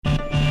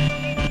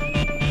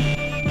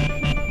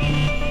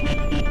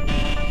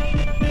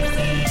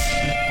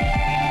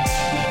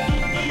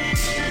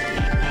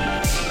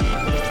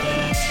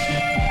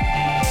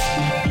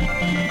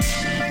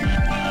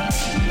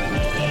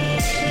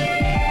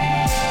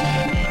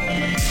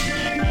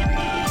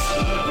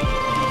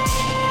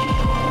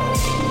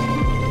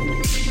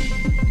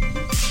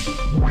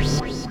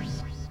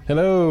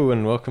Hello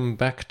and welcome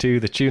back to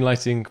the Tune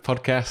Lighting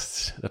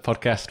Podcast, the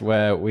podcast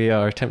where we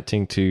are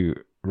attempting to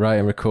write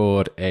and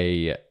record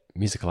a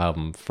musical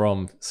album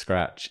from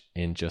scratch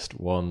in just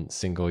one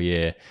single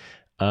year.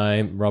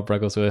 I'm Rob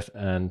Brugglesworth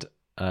and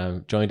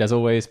I'm joined as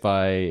always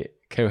by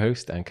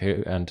co-host and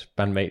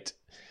bandmate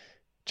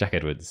Jack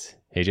Edwards.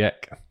 Hey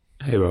Jack.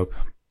 Hey Rob.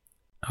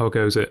 How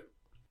goes it?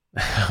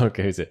 How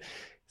goes it?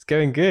 It's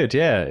going good,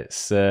 yeah.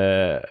 It's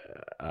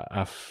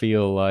I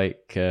feel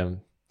like been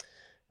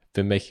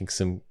making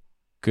some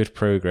good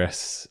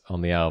progress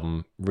on the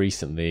album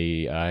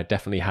recently. I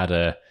definitely had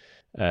a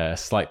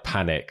slight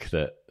panic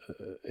that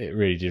it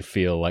really did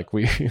feel like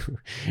we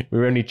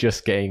were only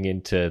just getting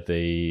into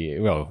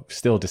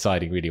still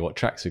deciding really what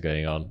tracks were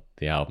going on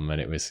the album, and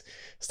it was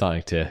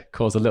starting to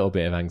cause a little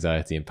bit of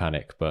anxiety and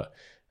panic. But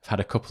I've had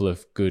a couple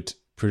of good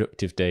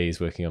productive days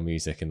working on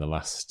music in the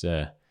last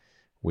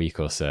week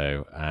or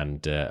so,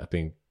 and I've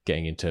been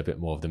getting into a bit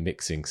more of the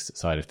mixing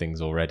side of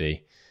things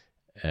already.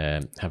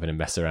 Having a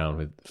mess around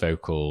with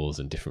vocals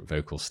and different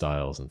vocal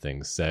styles and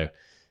things. So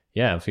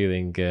yeah, I'm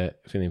feeling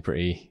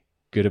pretty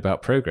good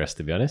about progress,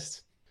 to be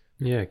honest.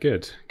 Yeah,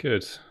 good.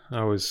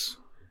 I was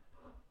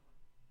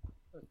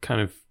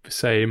kind of the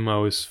same.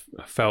 I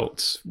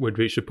felt we'd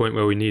reached a point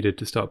where we needed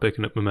to start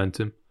picking up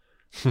momentum.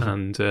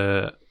 And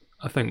I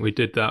think we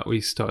did that.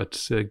 We started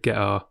to get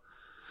our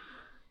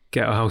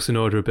house in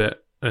order a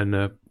bit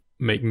and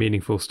make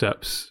meaningful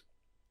steps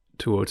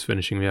towards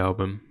finishing the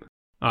album.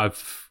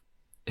 I've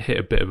hit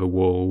a bit of a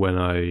wall when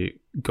I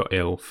got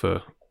ill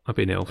I've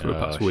been ill for the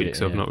past week,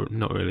 so yeah. I've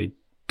not really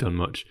done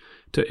much.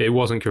 It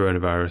wasn't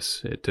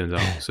coronavirus, it turns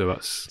out, so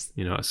that's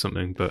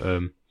something. But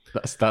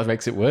that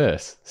makes it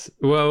worse.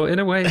 Well, in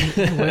a way,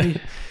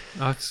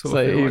 I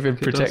sort of you've been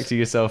protecting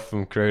yourself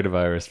from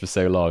coronavirus for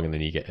so long, and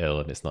then you get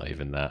ill, and it's not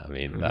even that. I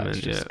mean, that's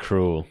just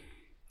cruel.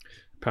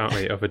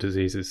 Apparently, other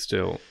diseases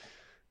still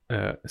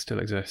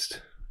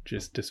exist.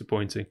 Just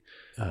disappointing.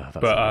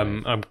 But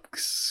I'm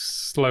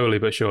slowly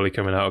but surely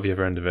coming out of the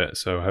other end of it,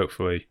 so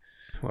hopefully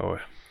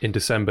we're in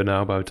December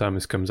now by the time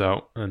this comes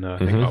out, and I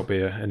think that'll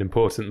be an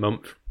important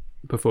month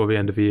before the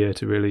end of the year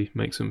to really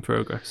make some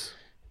progress.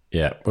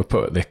 Yeah, we'll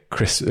put the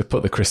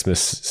Christmas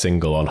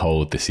single on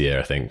hold this year,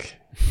 I think.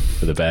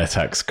 For the Bear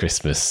Tax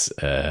Christmas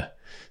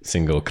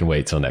single can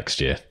wait till next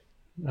year.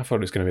 I thought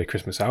it was going to be a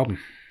Christmas album.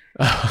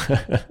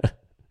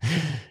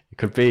 It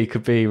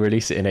could be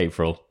release it in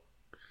April.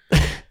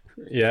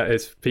 Yeah,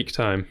 it's peak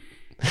time.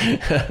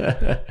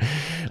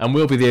 And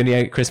we'll be the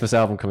only Christmas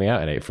album coming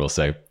out in April,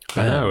 so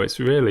I know, it's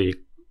really,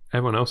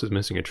 everyone else is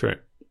missing a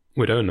trick.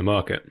 We'd own the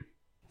market.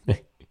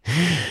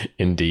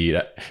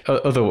 Indeed.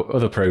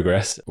 Other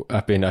progress.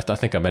 I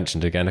think I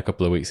mentioned again a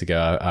couple of weeks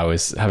ago, I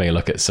was having a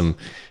look at some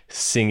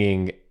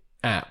singing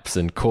apps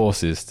and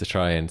courses to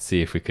try and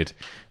see if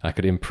I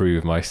could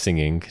improve my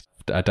singing.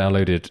 I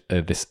downloaded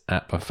this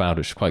app I found,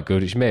 which is quite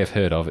good, which you may have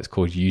heard of. It's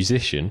called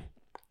Yousician.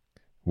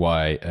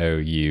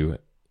 Yousician.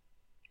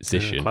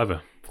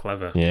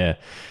 Clever. Yeah.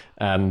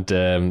 And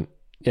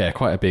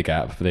quite a big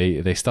app.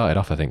 They started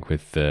off, I think,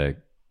 with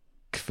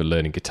for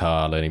learning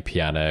guitar, learning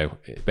piano.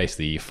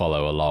 Basically, you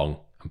follow along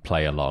and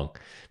play along.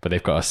 But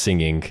they've got a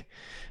singing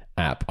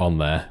app on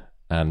there.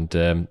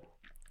 And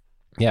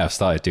I've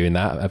started doing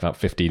that about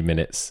 15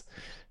 minutes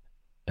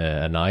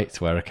a night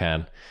where I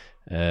can.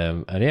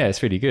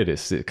 It's really good.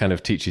 It kind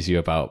of teaches you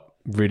about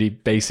really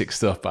basic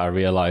stuff, but I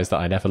realized that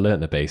I never learnt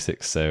the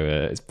basics, so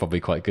it's probably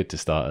quite good to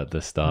start at the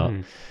start.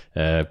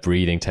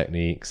 Breathing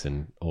techniques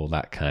and all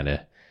that kind of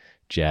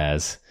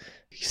jazz.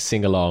 You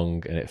sing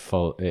along and it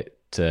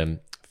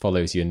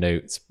follows your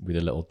notes with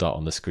a little dot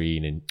on the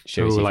screen and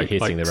shows you if you're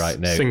hitting the right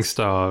notes.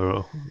 SingStar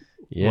or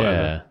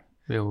whatever.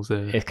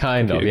 It's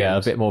kind of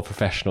a bit more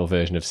professional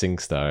version of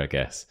SingStar, I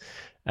guess.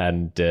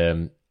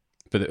 And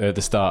but at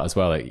the start as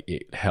well,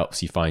 it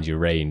helps you find your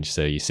range.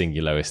 So you sing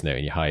your lowest note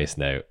and your highest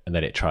note, and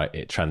then it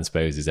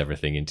transposes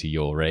everything into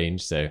your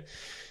range. So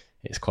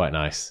it's quite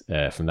nice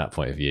from that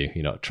point of view.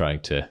 You're not trying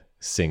to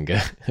sing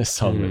a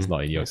song that's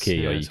not in your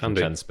key, or you can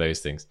transpose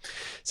things.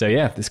 So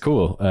yeah, it's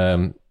cool.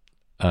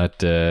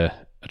 I'd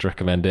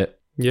recommend it.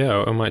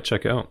 Yeah, I might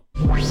check it out.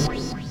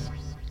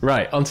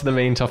 Right, on to the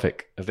main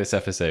topic of this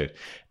episode.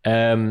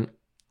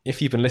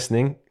 If you've been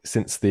listening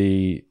since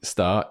the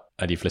start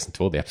and you've listened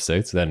to all the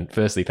episodes, then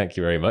firstly, thank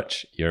you very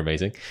much. You're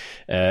amazing.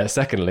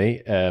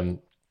 Secondly,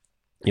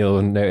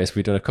 you'll notice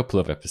we've done a couple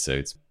of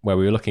episodes where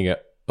we were looking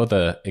at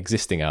other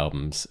existing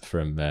albums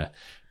from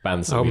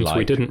bands that we like. Albums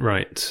we didn't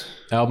write.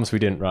 Albums we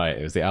didn't write.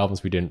 It was the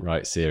Albums We Didn't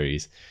Write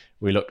series.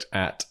 We looked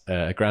at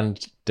A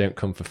Grand Don't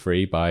Come For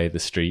Free by The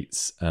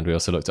Streets, and we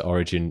also looked at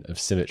Origin of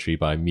Symmetry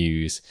by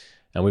Muse.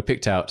 And we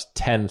picked out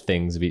 10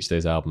 things of each of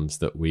those albums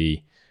that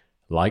we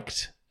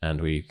liked, and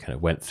we kind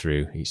of went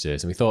through each of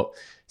those. And we thought,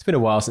 it's been a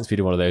while since we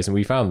did one of those, and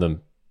we found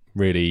them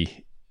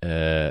really,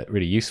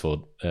 really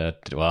useful. Well,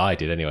 I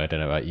did anyway. I don't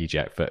know about you,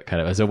 Jack, but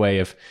kind of as a way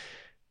of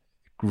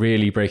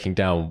really breaking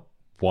down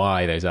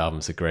why those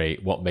albums are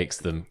great, what makes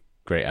them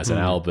great as an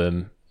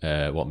album,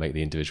 what make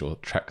the individual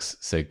tracks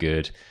so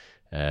good.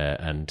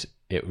 And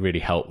it really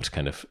helped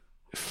kind of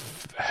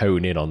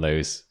hone in on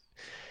those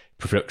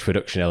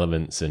production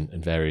elements and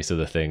various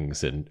other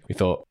things. And we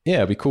thought, yeah,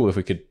 it'd be cool if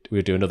we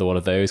would do another one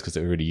of those because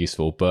they were really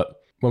useful.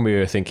 But when we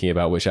were thinking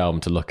about which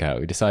album to look at,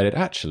 we decided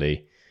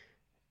actually,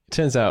 it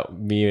turns out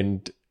me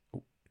and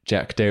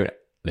Jack don't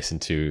listen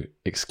to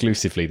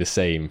exclusively the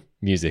same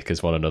music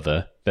as one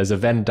another. There's a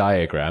Venn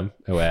diagram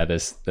where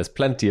there's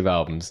plenty of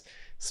albums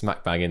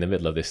smack bang in the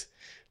middle of this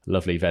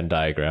lovely Venn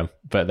diagram,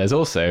 but there's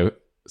also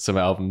some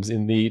albums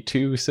in the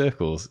two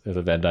circles of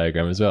the Venn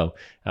diagram as well,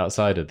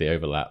 outside of the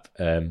overlap.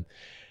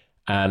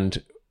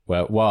 And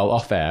well, while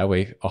off air,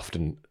 we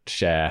often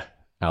share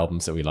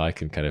albums that we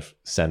like and kind of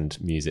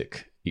send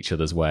music each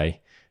other's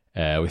way.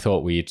 We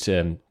thought we'd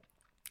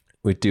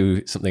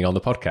do something on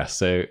the podcast.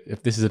 So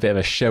if this is a bit of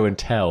a show and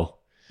tell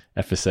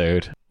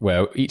episode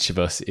where each of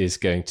us is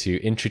going to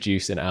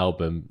introduce an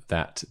album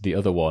that the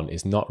other one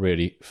is not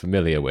really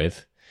familiar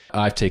with.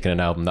 I've taken an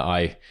album that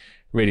I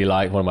really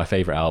like, one of my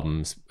favorite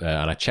albums,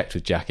 and I checked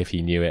with Jack if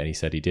he knew it, and he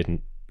said he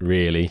didn't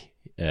really.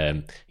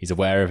 He's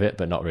aware of it,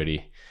 but not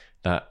really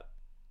that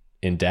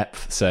in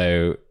depth.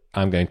 So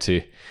I'm going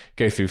to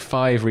go through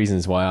 5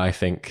 reasons why I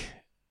think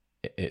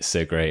it's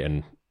so great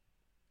and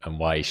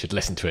why you should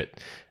listen to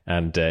it.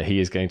 And he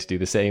is going to do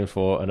the same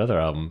for another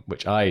album,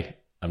 which I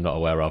am not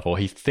aware of, or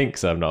he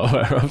thinks I'm not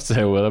aware of.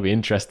 So it'll be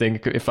interesting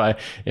if I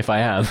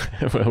am.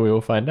 Well, we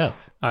will find out.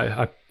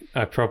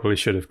 I probably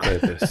should have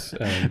cleared this.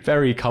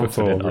 Very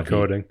confident before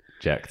recording,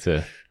 Jack.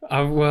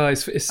 Well,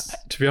 it's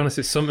to be honest,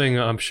 it's something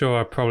I'm sure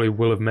I probably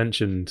will have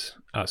mentioned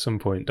at some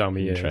point down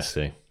the years.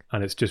 Interesting.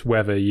 And it's just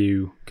whether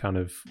you kind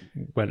of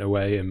went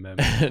away and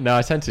no,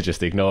 I tend to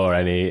just ignore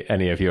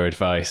any of your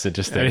advice and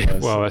just think,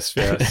 well, that's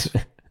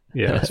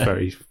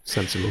very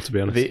sensible, to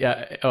be honest.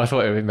 I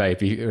thought it may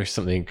be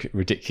something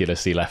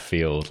ridiculously left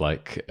field,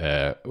 like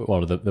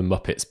one of the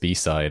Muppets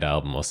B-side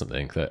album or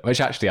something,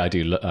 which actually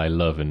I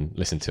love and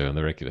listen to on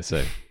the regular.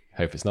 So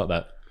hope it's not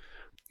that.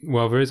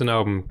 Well, there is an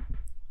album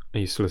I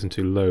used to listen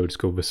to loads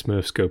called The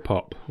Smurfs Go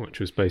Pop, which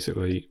was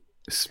basically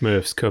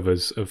Smurfs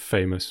covers of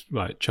famous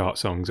like chart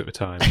songs at the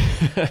time.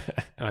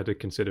 I did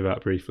consider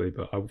that briefly,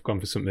 but I've gone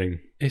for something.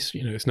 It's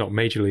not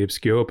majorly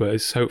obscure, but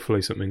it's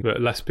hopefully something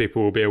that less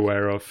people will be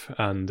aware of.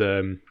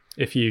 And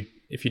if you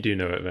do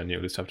know it, then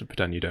you'll just have to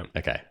pretend you don't.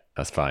 Okay,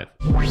 that's fine.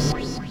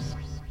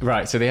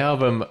 Right, so the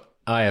album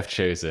I have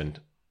chosen,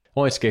 I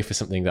wanted to go for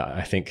something that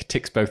I think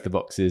ticks both the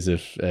boxes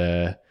of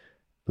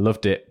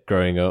loved it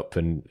growing up,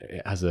 and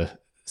it has a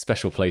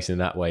special place in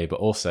that way, but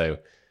also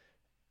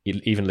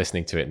even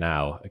listening to it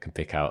now, I can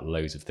pick out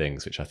loads of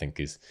things, which I think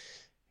is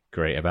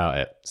great about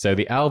it. So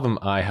the album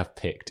I have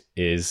picked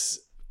is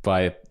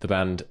by the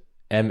band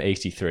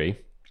M83.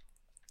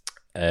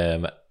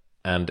 And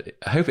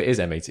I hope it is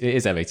M83. It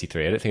is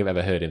M83. I don't think I've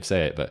ever heard him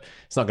say it, but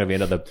it's not going to be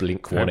another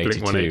Blink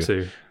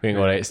 182. Blink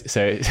 182.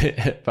 So,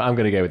 but I'm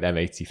going to go with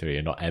M83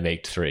 and not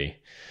M83.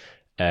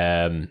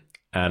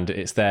 And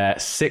it's their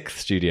 6th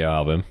studio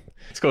album.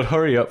 It's called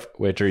Hurry Up,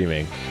 We're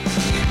Dreaming.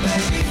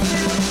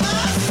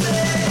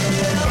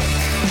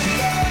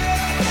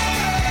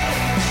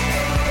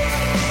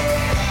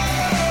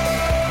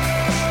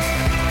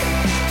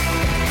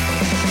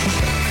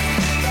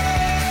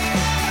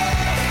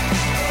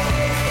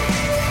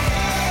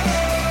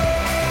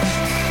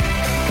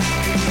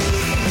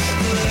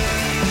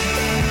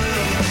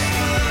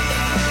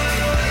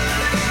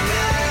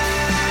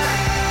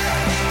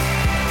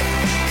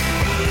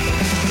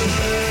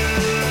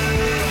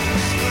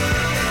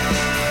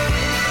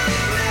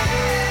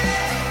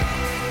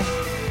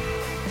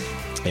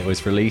 It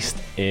was released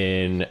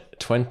in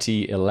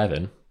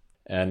 2011,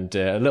 and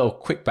a little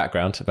quick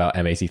background about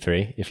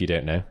M83, if you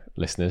don't know,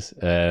 listeners,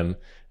 and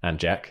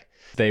Jack.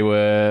 They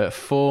were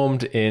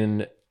formed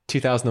in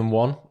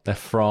 2001. They're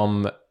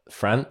from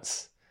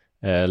France,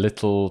 a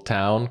little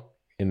town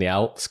in the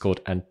Alps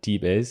called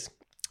Antibes.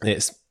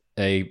 It's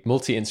a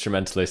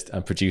multi-instrumentalist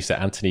and producer,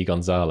 Anthony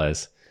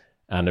Gonzalez,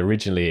 and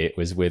originally it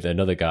was with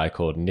another guy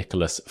called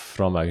Nicolas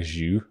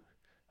Fromageau.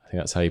 I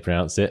think that's how you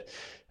pronounce it.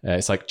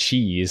 It's like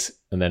cheese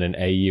and then an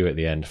AU at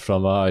the end,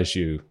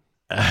 Fromageau.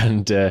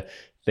 And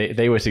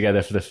they were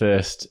together for the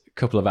first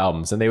couple of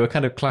albums, and they were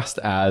kind of classed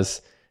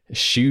as a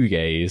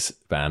shoegaze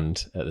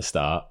band at the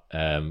start,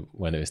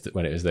 when it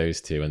was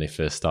those two when they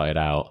first started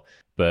out.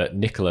 But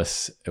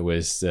Nicholas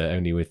was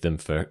only with them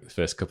for the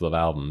first couple of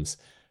albums,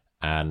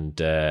 and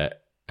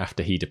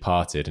after he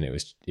departed, and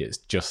it's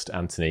just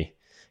Anthony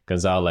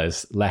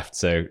Gonzalez left.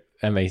 So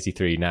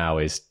M83 now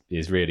is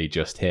really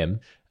just him.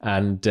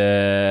 And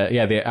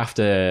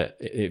after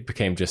it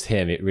became just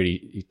him,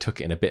 he took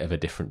it in a bit of a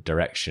different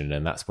direction,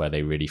 and that's where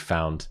they really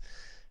found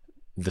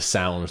the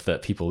sound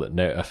that people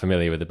that are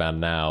familiar with the band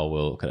now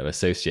will kind of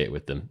associate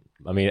with them.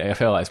 I mean, I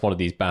feel like it's one of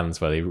these bands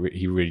where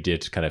he really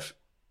did kind of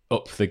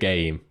up the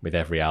game with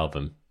every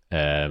album,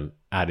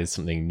 added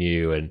something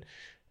new, and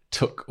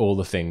took all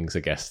the things, I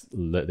guess,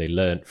 that they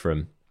learned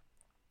from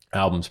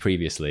albums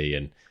previously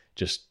and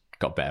just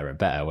got better and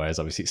better. Whereas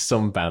obviously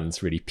some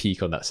bands really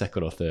peak on that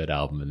second or third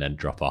album and then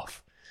drop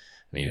off.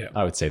 I mean, yeah.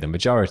 I would say the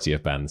majority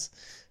of bands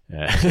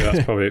So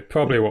that's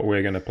probably what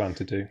we're going to plan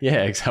to do.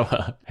 Yeah, exactly.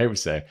 I hope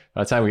so.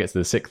 By the time we get to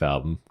the sixth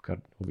album,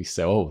 God, we'll be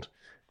so old.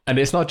 And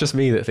it's not just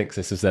me that thinks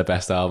this was their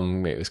best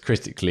album. It was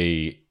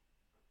critically,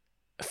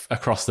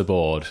 across the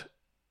board,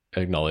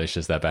 acknowledged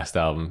as their best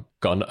album.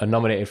 Got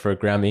nominated for a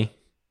Grammy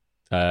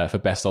for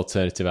Best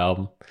Alternative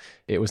Album.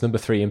 It was number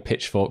 3 in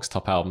Pitchfork's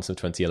Top Albums of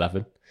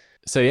 2011.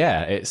 So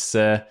yeah, it's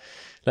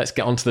let's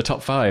get on to the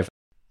top 5.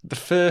 The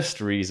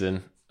first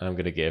reason I'm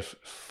going to give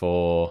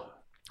for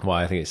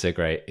why I think it's so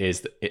great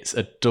is that it's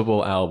a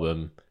double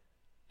album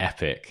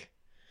epic,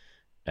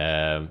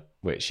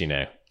 which, you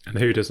know, and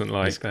who doesn't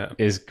like that?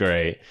 Is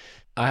great.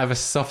 I have a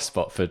soft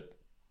spot for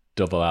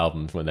double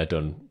albums when they're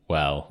done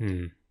well.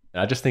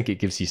 I just think it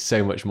gives you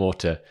so much more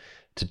to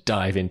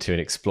dive into and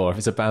explore. If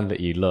it's a band that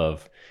you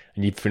love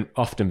and you've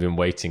often been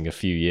waiting a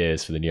few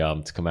years for the new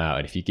album to come out,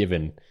 and if you're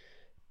given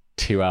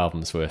 2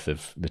 albums worth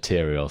of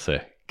material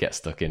to get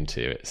stuck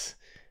into, it's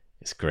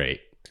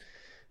great.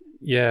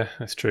 Yeah,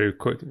 that's true.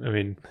 I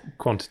mean,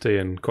 quantity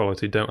and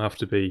quality don't have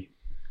to be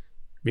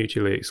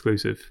mutually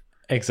exclusive.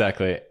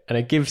 Exactly. And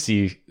it gives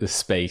you the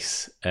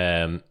space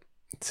to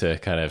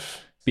kind of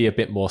be a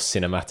bit more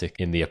cinematic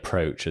in the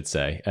approach, I'd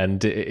say.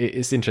 And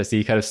it's interesting.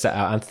 He kind of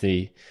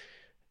Anthony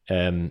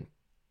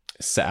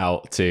set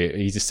out to,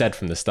 he just said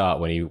from the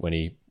start when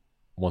he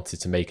wanted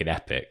to make an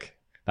epic,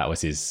 that was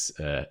his,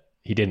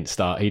 he didn't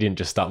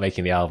just start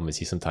making the album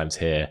as you sometimes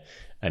hear.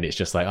 And it's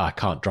just like, I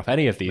can't drop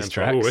any of these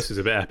tracks. Oh, this is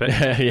a bit epic.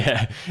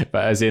 Yeah,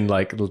 but as in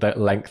like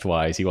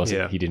lengthwise, he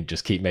wasn't. Yeah. He didn't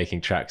just keep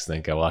making tracks and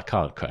then go, well, I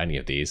can't cut any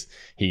of these.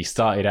 He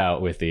started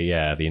out with the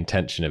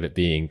intention of it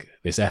being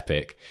this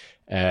epic,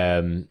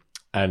 and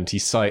he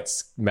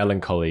cites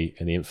Melancholy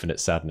and the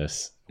Infinite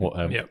Sadness,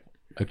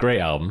 a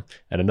great album,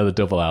 and another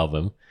double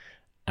album,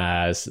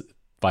 as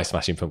by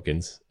Smashing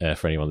Pumpkins,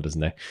 for anyone that doesn't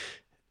know,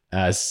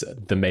 as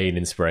the main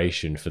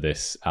inspiration for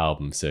this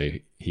album. So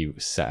he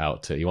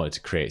wanted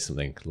to create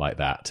something like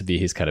that to be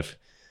his kind of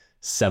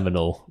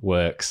seminal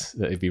works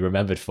that he'd be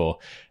remembered for.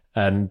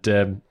 And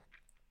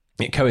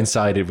it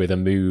coincided with a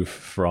move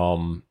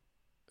from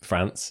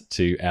France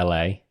to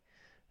LA.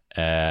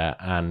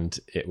 And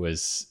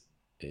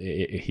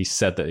he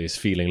said that he was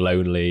feeling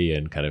lonely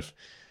and kind of,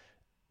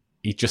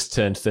 he just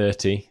turned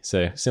 30,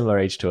 so similar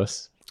age to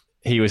us.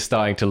 He was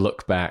starting to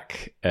look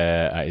back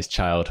at his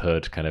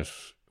childhood kind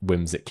of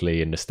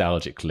whimsically and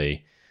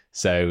nostalgically.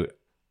 So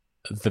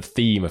the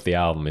theme of the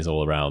album is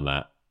all around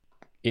that.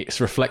 It's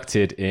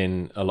reflected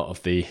in a lot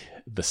of the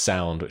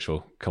sound, which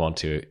we'll come on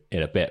to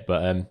in a bit.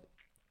 But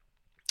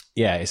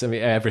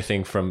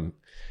everything from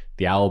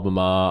the album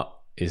art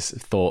is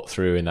thought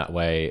through in that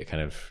way. It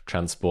kind of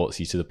transports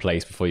you to the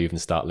place before you even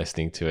start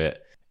listening to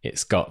it.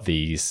 It's got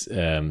these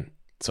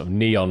sort of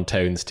neon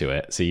tones to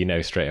it, so you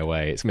know straight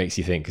away. It makes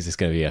you think, is this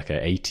going to be like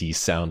an 80s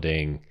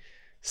sounding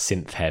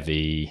synth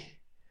heavy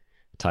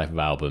type of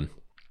album?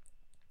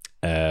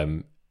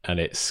 And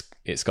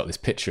it's got this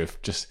picture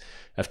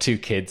of 2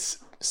 kids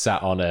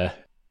sat on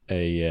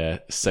a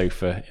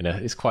sofa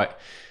it's quite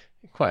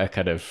a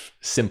kind of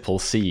simple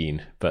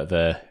scene, but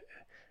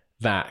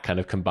that kind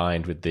of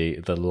combined with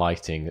the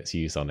lighting that's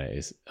used on it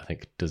is, I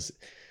think, does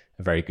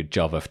a very good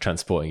job of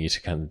transporting you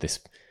to kind of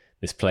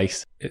this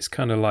place. It's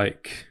kind of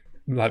like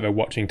they're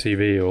watching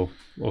TV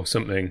or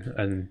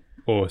something,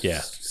 or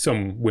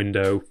some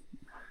window,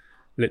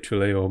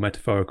 literally or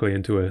metaphorically,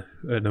 into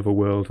another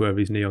world where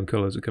these neon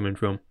colours are coming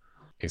from.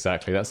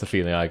 Exactly, that's the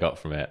feeling I got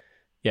from it.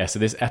 Yeah, so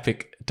this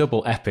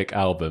double epic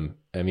album,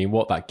 I mean,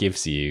 what that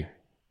gives you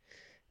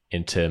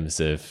in terms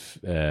of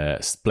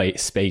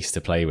space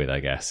to play with, I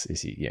guess,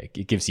 is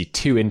it gives you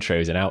 2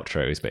 intros and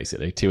outros,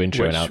 basically 2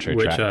 intro and outro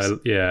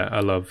tracks. I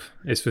love.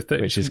 It's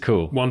which is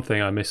cool. One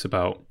thing I miss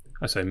about,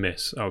 I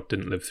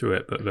didn't live through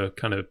it, but the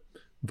kind of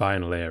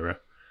vinyl era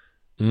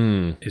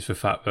is the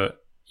fact that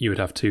you would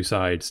have 2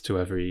 sides to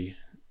every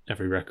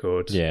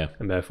record,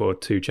 and therefore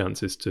 2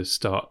 chances to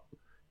start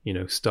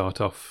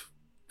off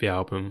the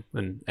album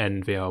and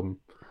end the album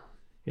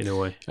in a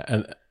way.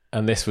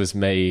 And this was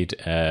made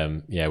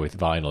with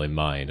vinyl in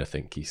mind, I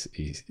think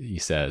he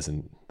says,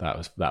 and that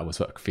was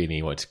what feeling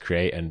he wanted to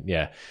create. And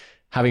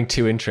having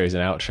 2 intros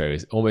and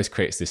outros almost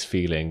creates this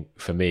feeling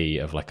for me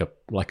of like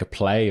a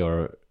play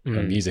or a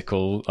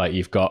musical. Like,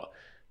 you've got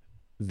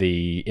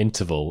the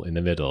interval in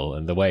the middle,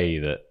 and the way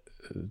that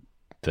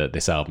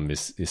this album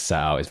is set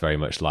out is very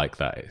much like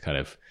that. It kind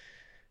of,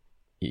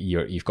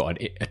 you've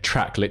got a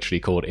track literally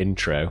called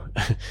Intro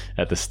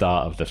at the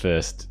start of the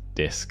first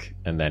disc,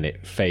 and then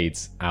it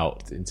fades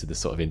out into the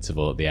sort of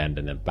interval at the end,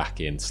 and then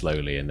back in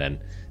slowly, and then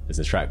there's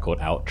a track called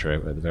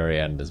Outro at the very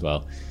end as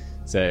well.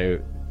 So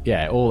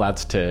it all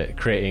adds to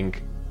creating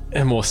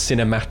a more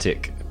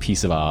cinematic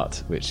piece of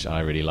art, which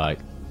I really like.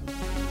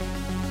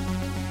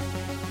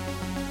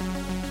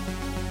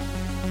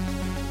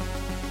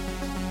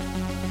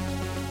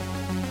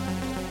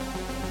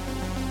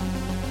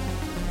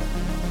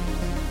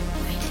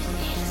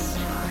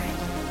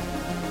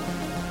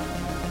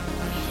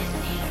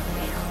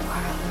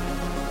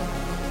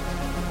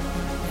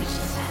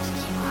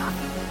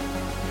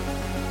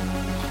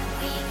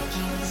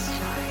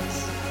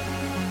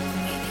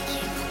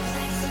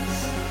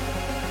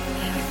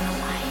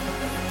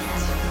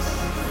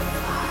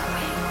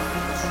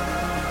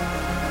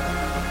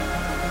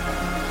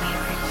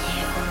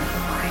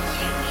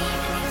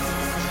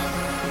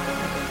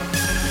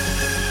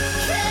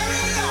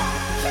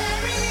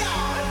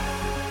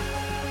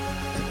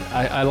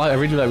 I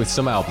really like with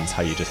some albums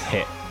how you just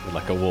hit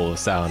like a wall of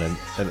sound,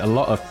 and a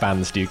lot of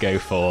bands do go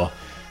for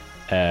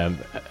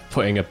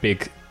putting a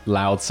big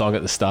loud song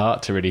at the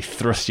start to really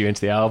thrust you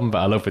into the album. But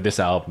I love with this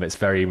album, it's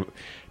very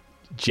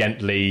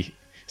gently.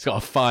 It's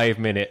got a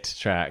 5-minute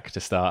track to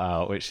start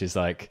out, which is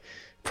like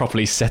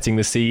properly setting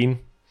the scene.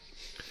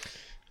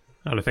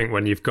 And I think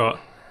when you've got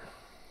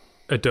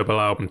a double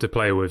album to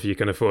play with, you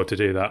can afford to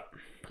do that.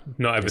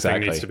 Not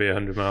everything needs to be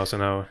 100 miles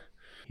an hour.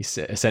 He's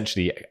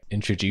essentially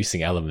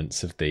introducing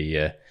elements of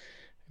the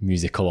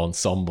musical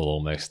ensemble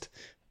almost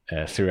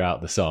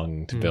throughout the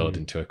song to build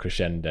into a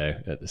crescendo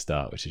at the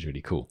start, which is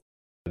really cool.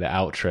 The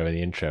outro and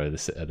the intro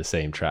are the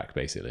same track,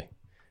 basically.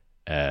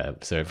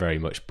 So it very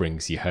much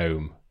brings you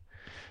home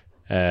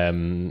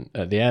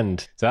at the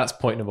end. So that's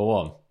point number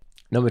one.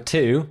 Number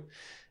two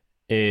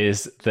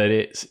is that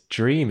it's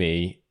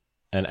dreamy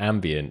and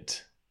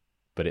ambient,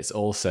 but it's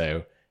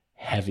also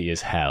heavy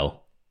as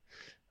hell,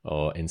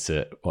 or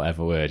insert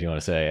whatever word you want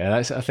to say. And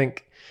I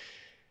think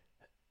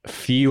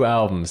few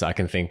albums I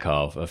can think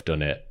of have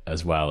done it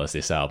as well as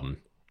this album.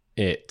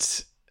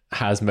 It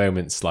has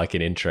moments like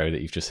an intro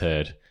that you've just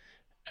heard,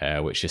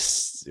 which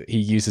is, he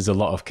uses a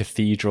lot of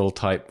cathedral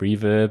type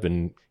reverb,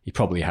 and he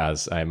probably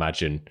has, I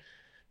imagine,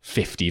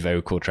 50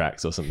 vocal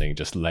tracks or something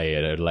just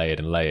layered and layered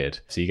and layered.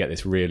 So you get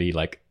this really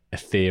like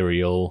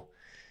ethereal,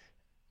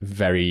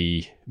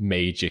 very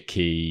major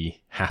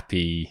key,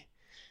 happy.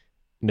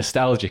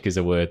 Nostalgic is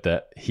a word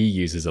that he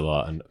uses a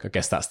lot, and I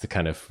guess that's the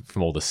kind of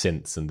from all the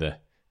synths and the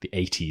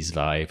 80s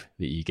vibe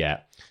that you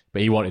get.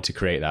 But he wanted to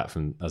create that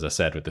from, as I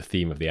said, with the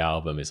theme of the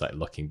album is like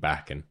looking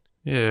back. And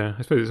yeah,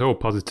 I suppose it's all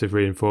positive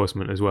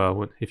reinforcement as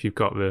well. If you've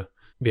got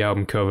the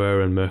album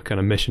cover and the kind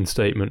of mission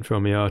statement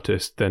from the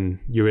artist, then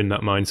you're in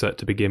that mindset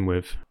to begin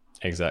with.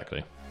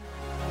 Exactly.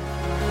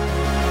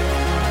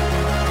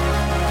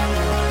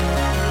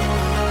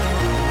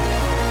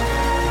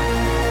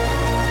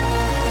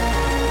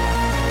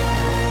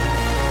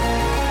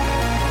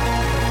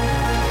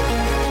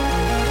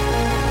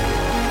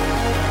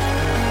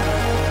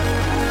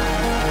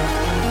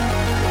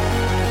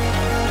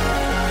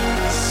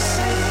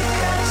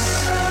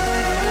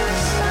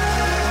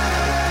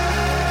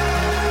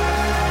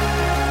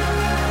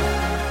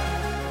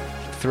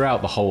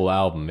 Throughout the whole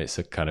album, it's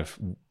a kind of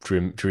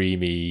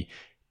dreamy,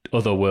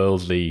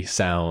 otherworldly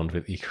sound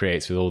that he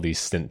creates with all these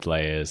synth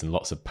layers and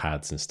lots of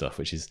pads and stuff,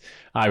 which is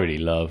I really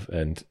love,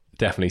 and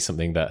definitely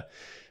something that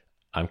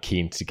I'm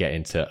keen to get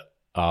into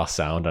our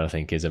sound, and I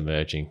think is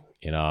emerging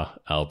in our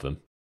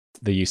album.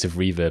 The use of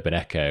reverb and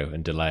echo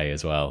and delay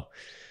as well,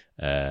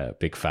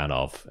 big fan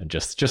of, and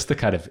just the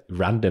kind of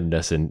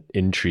randomness and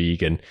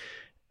intrigue and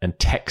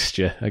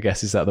texture, I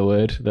guess, is that the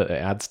word, that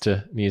it adds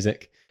to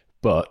music.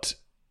 But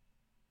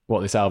what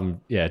this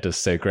album does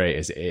so great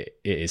is it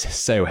is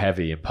so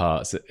heavy in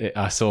parts.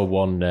 I saw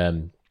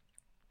one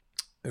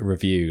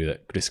review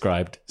that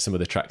described some of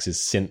the tracks as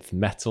synth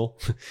metal.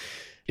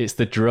 It's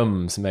the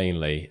drums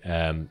mainly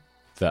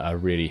that are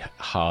really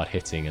hard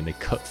hitting, and they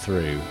cut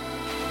through.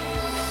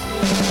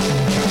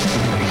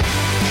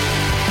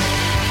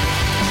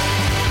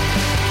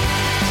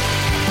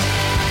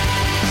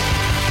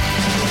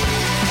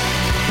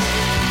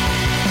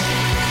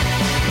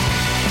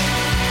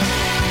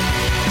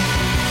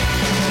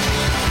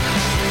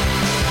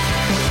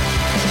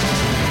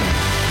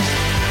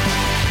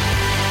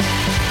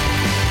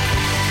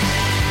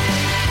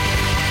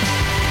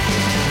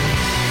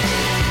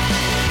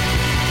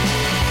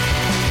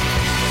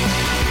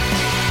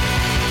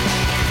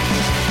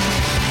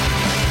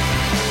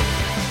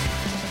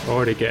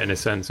 Already getting a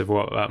sense of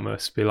what that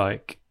must be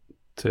like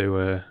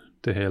to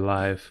hear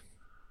live.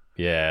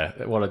 Yeah,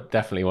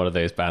 definitely one of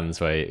those bands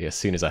where as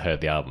soon as I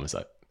heard the album, I was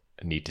like,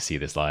 I need to see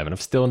this live, and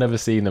I've still never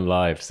seen them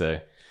live,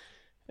 so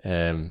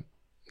that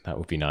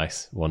would be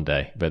nice one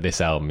day. But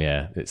this album,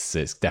 it's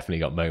definitely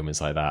got moments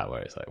like that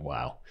where it's like,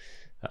 wow,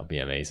 that would be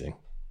amazing.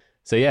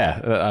 So yeah,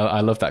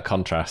 I love that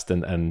contrast,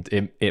 and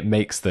it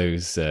makes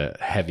those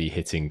heavy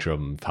hitting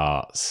drum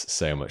parts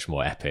so much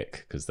more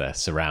epic because they're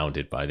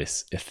surrounded by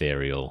this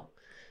ethereal,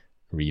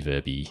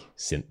 reverby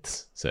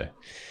synths. So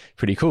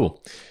pretty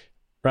cool.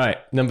 Right,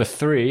 number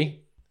 3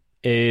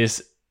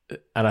 is,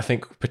 and I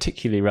think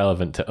particularly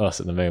relevant to us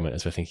at the moment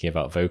as we're thinking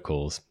about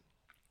vocals,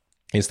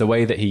 is the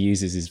way that he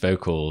uses his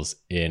vocals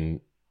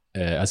in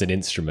as an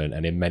instrument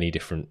and in many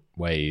different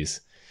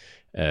ways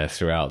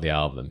throughout the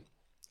album.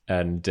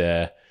 And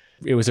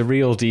it was a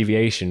real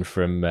deviation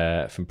from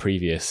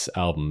previous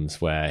albums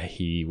where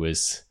he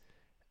was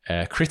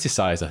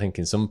criticized, I think,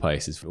 in some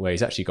places, where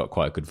he's actually got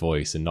quite a good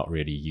voice and not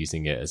really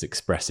using it as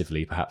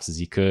expressively perhaps as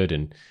he could,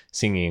 and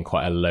singing in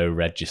quite a low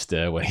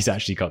register when he's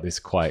actually got this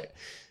quite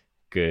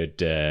good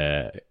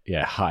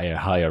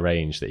higher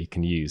range that he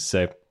can use.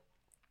 So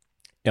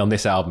on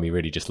this album he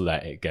really just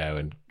let it go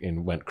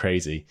and went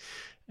crazy,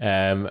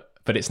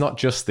 but it's not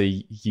just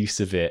the use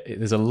of it. It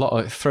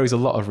throws a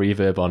lot of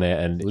reverb on it,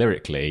 and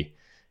lyrically,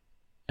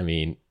 I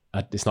mean,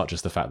 it's not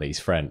just the fact that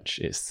he's French,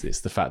 it's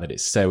the fact that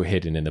it's so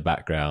hidden in the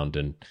background,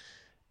 and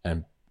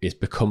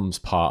it becomes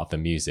part of the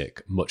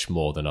music much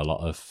more than a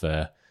lot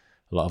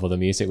a lot of other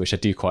music, which I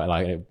do quite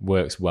like, and it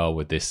works well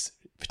with this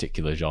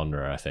particular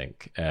genre, I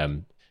think.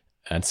 And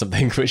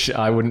something which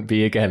I wouldn't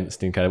be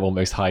against in kind of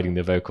almost hiding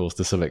the vocals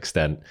to some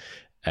extent.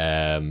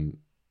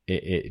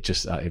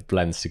 It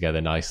blends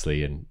together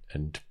nicely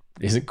and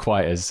isn't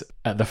quite as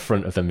at the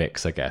front of the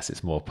mix, I guess.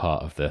 It's more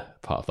part of the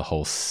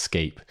whole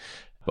scape.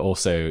 But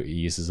also he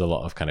uses a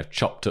lot of kind of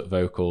chopped up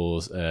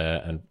vocals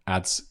and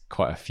adds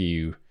quite a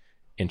few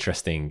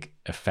interesting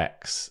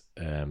effects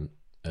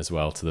as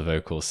well to the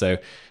vocals. So, I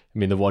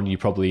mean, the one you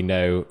probably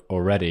know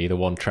already, the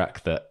one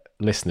track that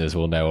listeners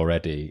will know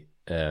already,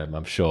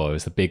 I'm sure,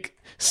 is the big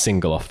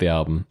single off the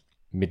album,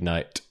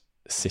 Midnight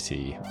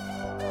City.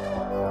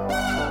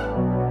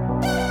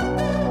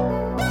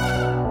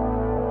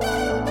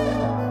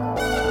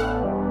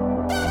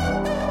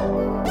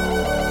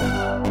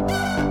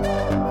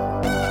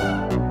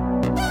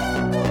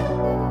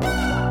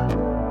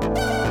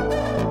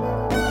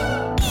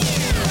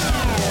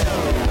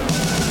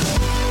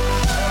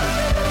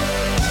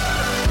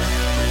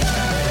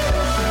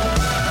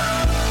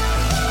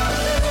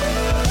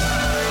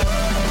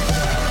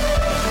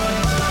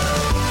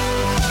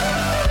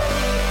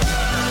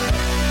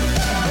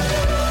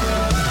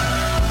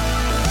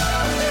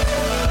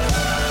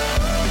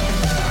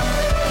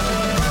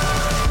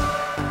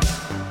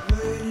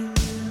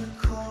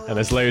 And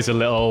there's loads of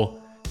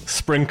little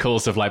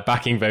sprinkles of like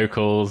backing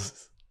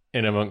vocals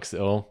in amongst it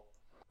all.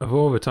 Of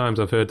all the times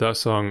I've heard that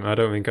song, I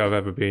don't think I've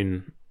ever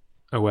been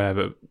aware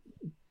that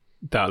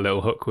that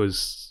little hook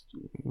was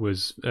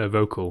a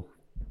vocal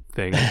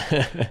thing.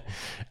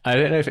 I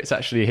don't know if it's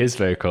actually his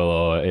vocal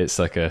or it's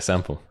like a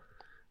sample.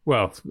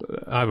 Well,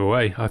 either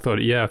way, I thought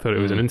it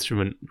was an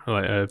instrument,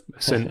 like a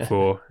synth.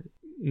 For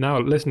now,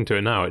 listening to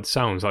it now, it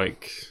sounds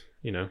like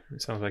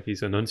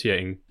he's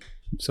enunciating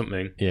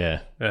something.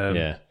 Yeah.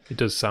 It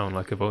does sound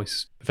like a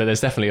voice. But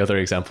there's definitely other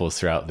examples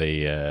throughout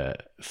the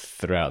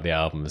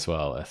album as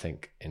well. I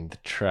think in the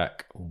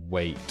track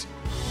 "Wait."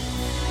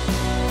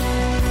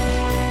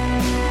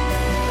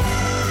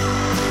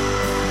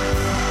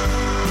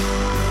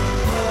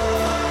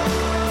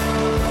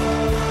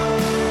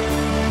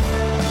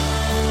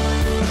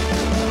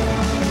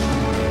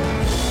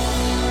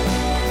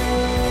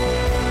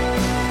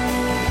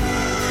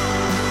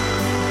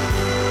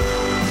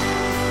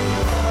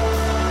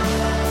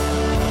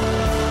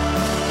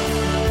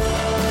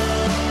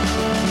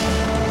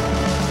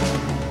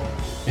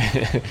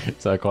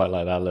 So I quite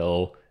like that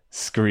little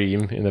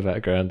scream in the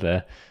background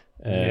there.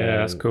 Yeah,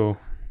 that's cool.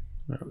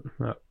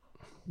 That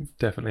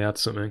definitely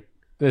adds something.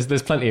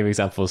 There's plenty of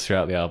examples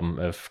throughout the album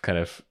of kind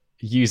of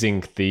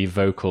using the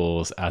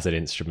vocals as an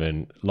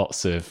instrument,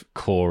 lots of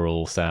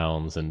choral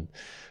sounds and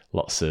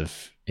lots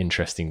of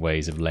interesting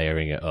ways of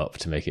layering it up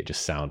to make it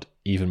just sound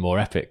even more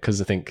epic, because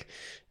I think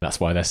that's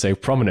why they're so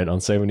prominent on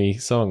so many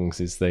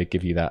songs, is they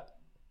give you that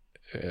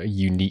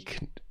unique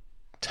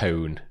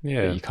tone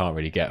that you can't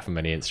really get from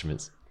many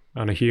instruments.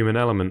 And a human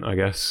element, I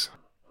guess.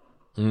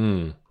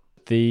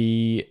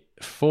 The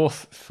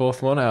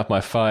fourth one out of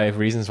my 5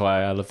 reasons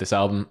why I love this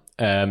album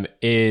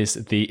is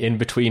the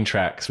in-between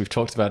tracks. We've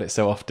talked about it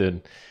so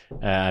often,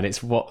 and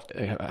it's what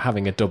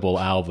having a double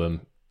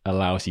album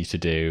allows you to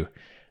do.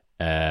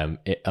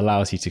 It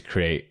allows you to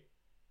create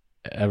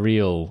a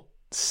real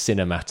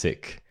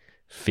cinematic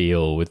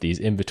feel with these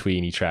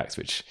in-betweeny tracks,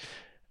 which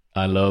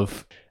I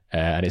love.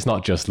 And it's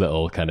not just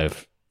little kind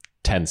of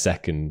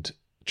 10-second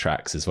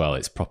tracks as well.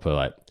 It's proper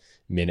like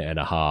minute and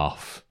a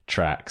half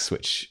tracks,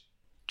 which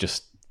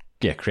just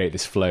create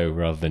this flow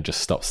rather than just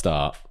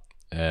stop-start,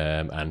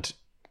 and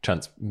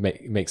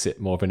makes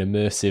it more of an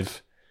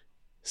immersive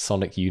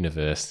sonic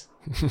universe.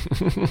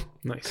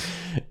 Nice.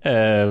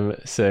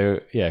 So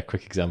yeah,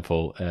 quick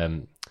example.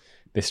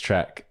 This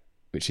track,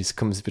 which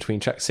comes between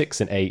track 6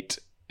 and 8,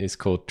 is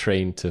called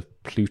Train to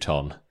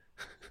Pluton.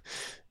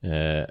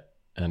 And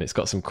it's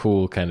got some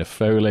cool kind of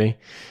Foley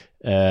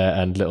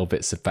and little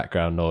bits of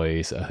background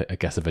noise, I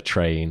guess, of a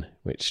train,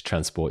 which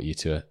transport you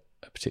to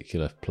a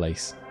particular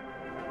place.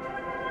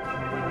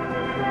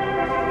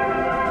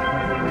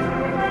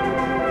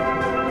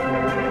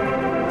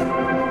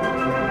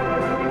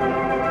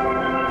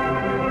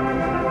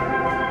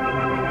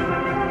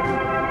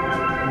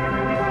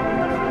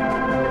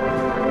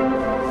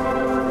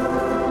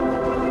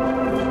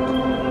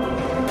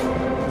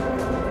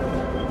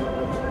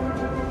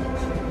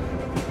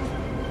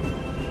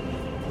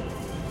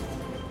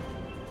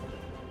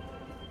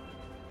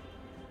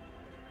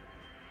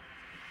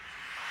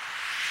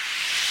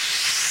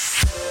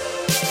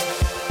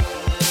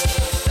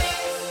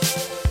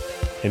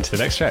 Into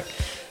the next track.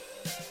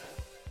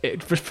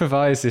 It just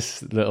provides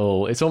this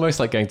little, it's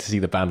almost like going to see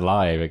the band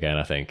live again.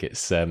 I think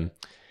it's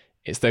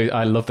those,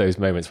 I love those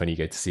moments when you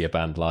go to see a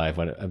band live.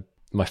 When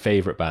my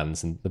favorite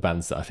bands, and the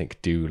bands that I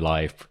think do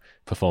live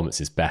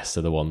performances best,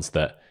 are the ones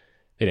that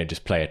they don't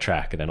just play a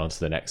track and then on to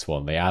the next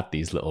one. They add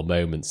these little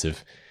moments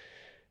of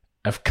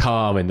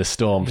calm in the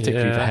storm,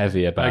 particularly for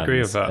heavier bands. I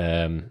agree with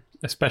that.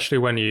 Especially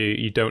when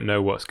you don't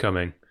know what's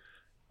coming.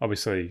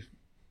 Obviously,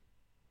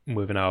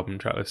 with an album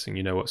track listing,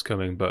 you know what's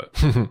coming, but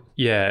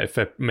if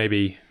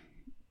maybe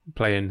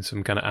playing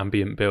some kind of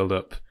ambient build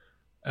up,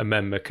 and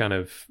then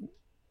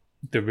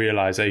the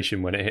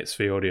realization when it hits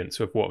the audience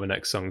of what the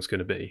next song's going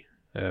to be,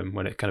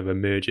 when it kind of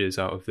emerges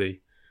out of the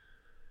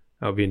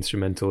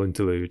instrumental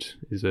interlude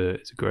is a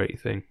great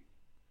thing.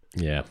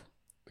 Yeah,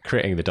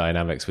 creating the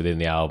dynamics within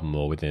the album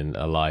or within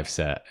a live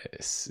set,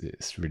 it's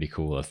really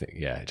cool. I think,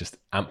 yeah, it just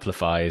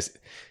amplifies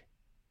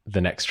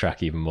the next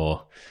track even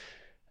more.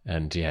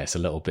 And yeah, it's a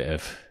little bit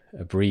of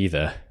a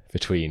breather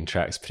between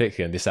tracks,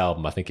 particularly in this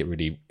album. I think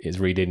it's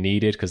really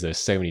needed, because there's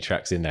so many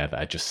tracks in there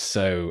that are just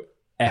so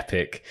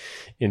epic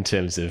in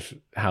terms of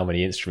how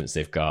many instruments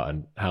they've got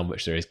and how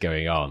much there is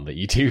going on, that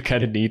you do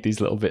kind of need these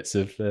little bits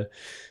of a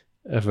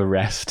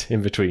rest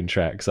in between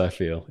tracks. I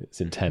feel it's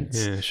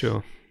intense. Yeah,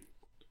 sure.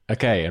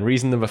 Okay, and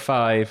reason number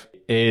 5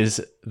 is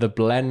the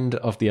blend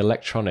of the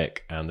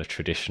electronic and the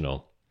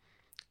traditional.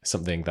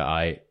 Something that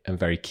I am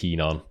very keen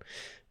on,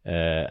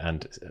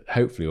 and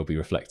hopefully will be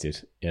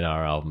reflected in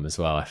our album as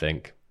well, I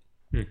think.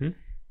 Mm-hmm.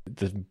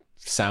 The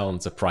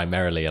sounds are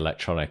primarily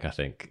electronic, I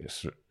think.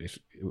 If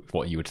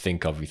what you would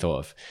think of, if you thought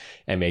of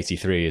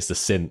M83 as the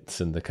synths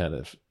and the kind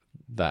of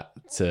that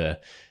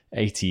 80s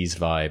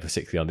vibe,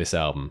 particularly on this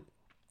album.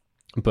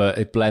 But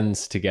it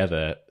blends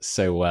together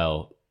so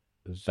well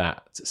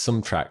that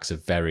some tracks are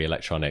very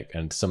electronic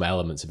and some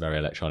elements are very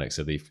electronic.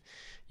 So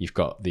you've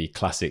got the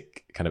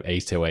classic kind of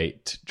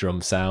 808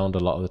 drum sound a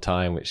lot of the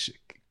time, which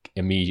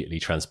immediately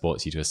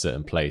transports you to a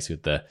certain place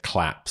with the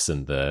claps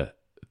and the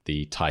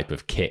type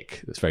of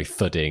kick that's very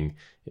thudding.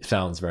 It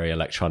sounds very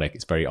electronic.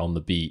 It's very on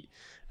the beat.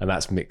 And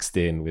that's mixed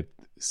in with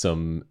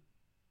some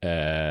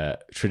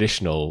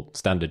traditional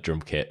standard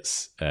drum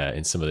kits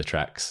in some of the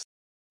tracks.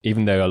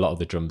 Even though a lot of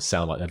the drums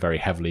sound like they're very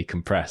heavily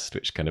compressed,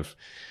 which kind of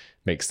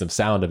makes them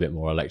sound a bit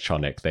more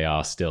electronic, they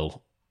are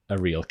still a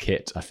real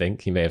kit, I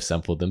think. He may have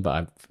sampled them,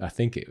 but I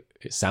think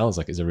it sounds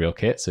like it's a real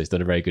kit, so he's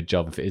done a very good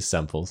job if it is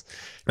samples.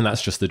 And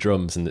that's just the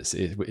drums, and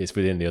it's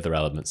within the other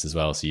elements as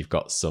well. So you've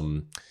got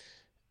some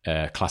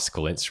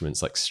classical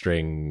instruments like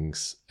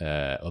strings,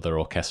 other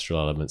orchestral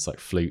elements like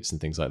flutes and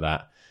things like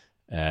that,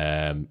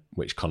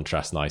 which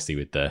contrast nicely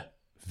with the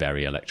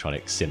very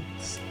electronic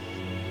synths.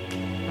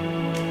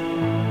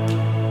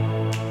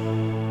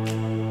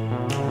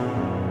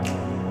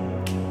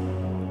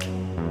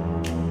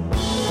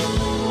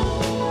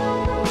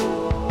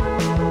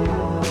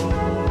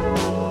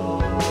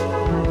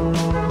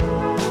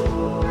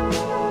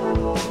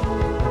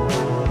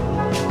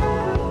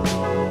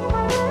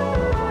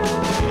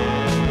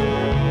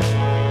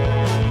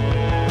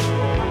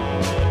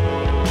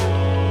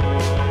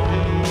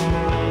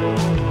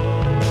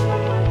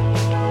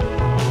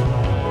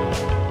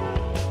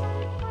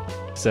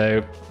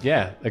 So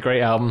yeah, a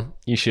great album.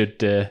 You should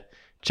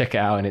check it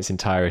out in its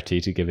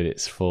entirety to give it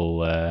its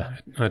full I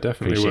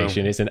definitely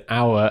appreciation. will. It's an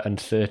hour and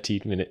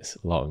 13 minutes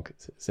long.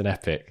 It's an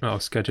epic.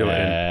 I'll schedule it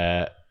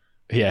in.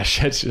 Yeah,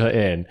 schedule it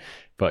in.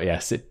 But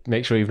yes,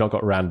 make sure you've not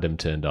got random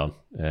turned on.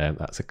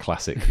 That's a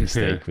classic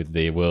mistake with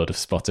the world of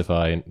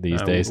Spotify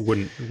these days.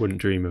 Wouldn't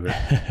dream of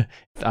it.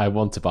 I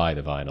want to buy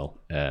the vinyl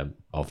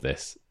of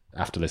this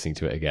after listening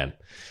to it again.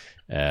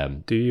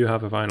 Do you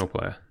have a vinyl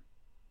player?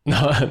 No,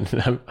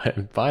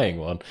 I'm buying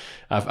one.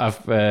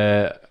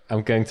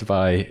 I'm going to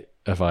buy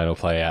a vinyl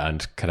player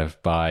and kind of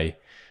buy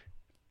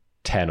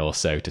 10 or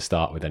so to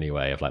start with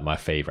anyway, of like my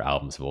favorite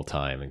albums of all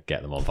time, and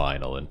get them on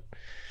vinyl. And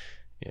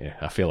yeah,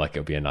 I feel like it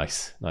would be a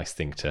nice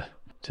thing to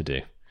do.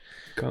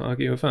 Can't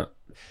argue with that.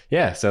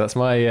 Yeah, so that's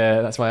my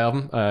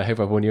album. I hope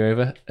I've won you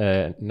over.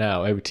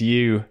 Now over to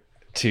you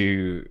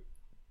to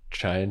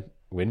try and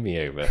win me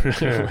over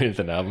with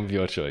an album of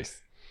your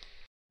choice.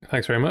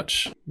 Thanks very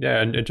much. Yeah,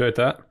 I enjoyed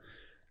that.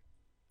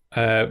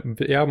 But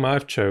the album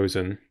I've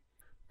chosen,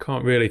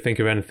 can't really think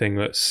of anything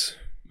that's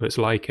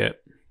like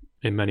it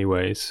in many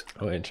ways.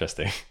 Oh,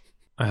 interesting.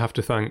 I have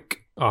to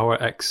thank our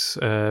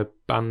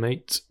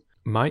ex-bandmate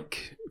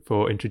Mike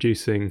for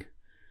introducing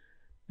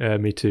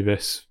me to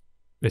this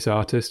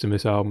artist and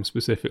this album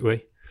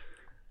specifically.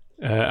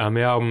 And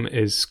the album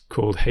is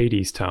called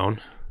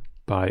Hadestown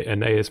by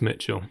Anais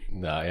Mitchell.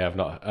 No, I have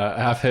not.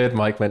 I've heard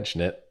Mike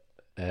mention it,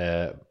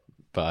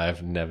 but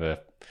I've never...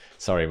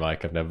 Sorry,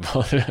 Mike, I've never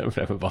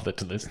bothered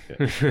to listen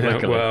to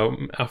it. Well,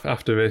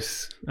 after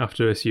this,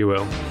 you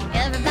will.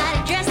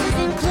 Everybody dresses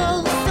in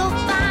clothes so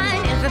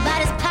fine.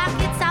 Everybody's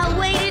pockets are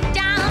weighted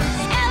down.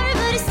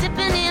 Everybody's sipping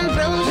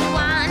ambrosia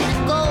wine in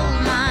a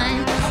gold mine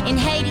in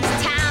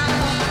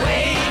Hadestown.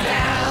 Way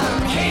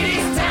down,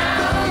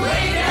 Hadestown,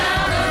 way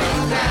down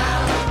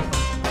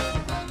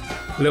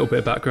underground. A little bit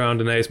of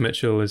background: Anais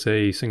Mitchell is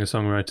a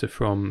singer-songwriter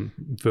from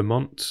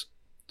Vermont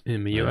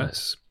in the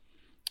US.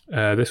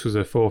 This was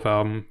her fourth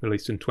album,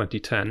 released in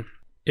 2010.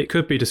 It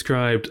could be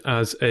described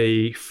as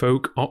a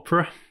folk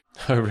opera.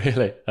 Oh,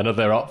 really?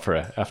 Another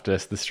opera after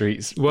The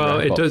Streets? Well,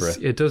 it does.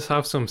 It does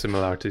have some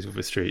similarities with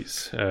The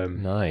Streets.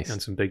 Nice. And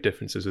some big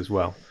differences as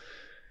well.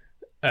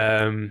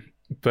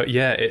 But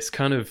yeah, it's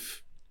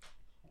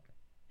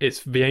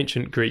the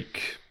ancient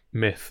Greek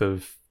myth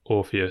of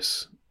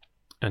Orpheus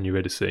and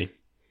Eurydice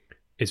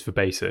is the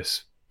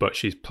basis, but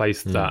she's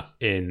placed that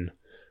in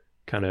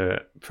kind of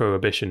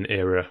Prohibition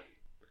era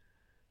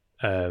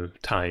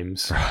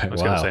times. Right, I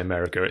was going wow. to say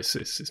America.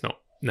 It's not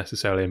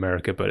necessarily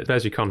America, but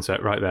there's your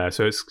concept right there.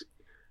 So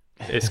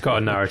it's got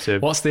a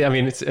narrative. What's the? I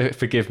mean,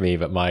 forgive me,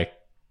 but my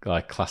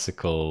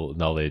classical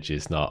knowledge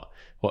is not.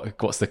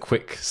 What's the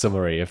quick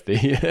summary of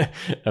the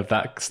of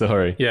that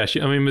story? Yeah,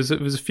 there's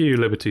a few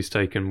liberties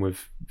taken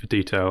with the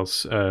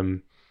details,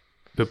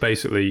 but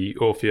basically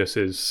Orpheus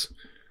is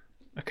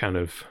a kind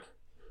of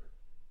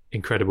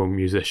incredible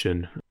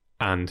musician,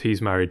 and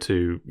he's married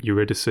to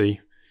Eurydice.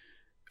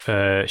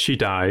 She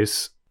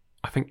dies.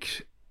 I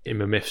think in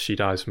the myth she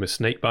dies from a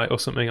snake bite or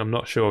something. I'm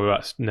not sure if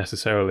that's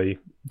necessarily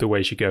the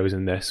way she goes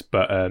in this,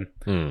 but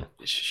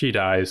she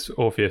dies.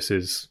 Orpheus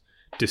is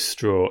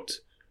distraught,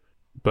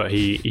 but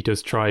he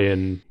does try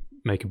and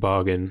make a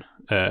bargain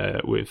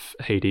with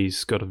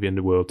Hades, god of the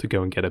underworld, to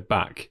go and get her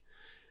back,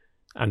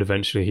 and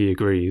eventually he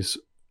agrees.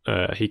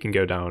 He can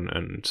go down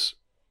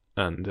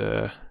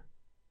and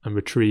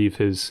retrieve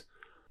his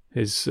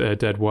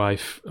dead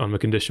wife on the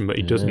condition, but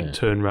he doesn't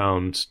turn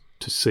round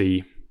to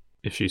see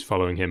if she's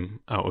following him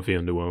out of the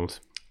underworld.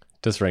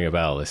 Does ring a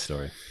bell, this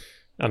story.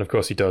 And of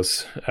course he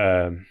does.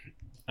 And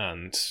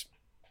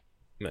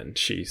then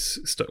she's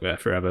stuck there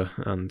forever,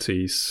 and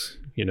he's,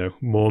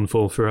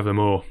 mournful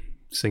forevermore,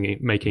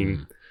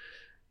 making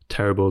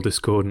terrible,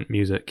 discordant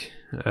music.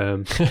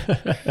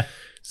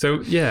 So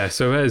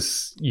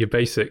there's your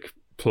basic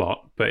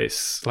plot, but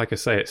it's, like I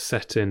say, it's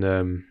set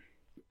in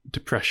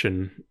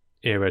Depression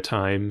era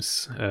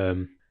times.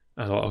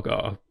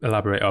 I'll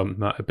elaborate on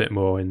that a bit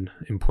more in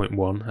point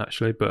one,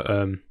 actually, but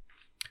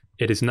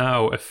it is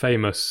now a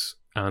famous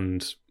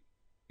and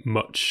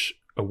much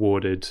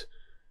awarded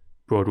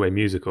Broadway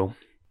musical.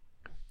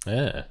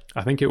 Yeah.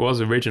 I think it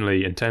was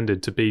originally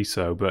intended to be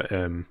so, but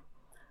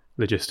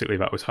logistically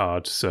that was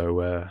hard,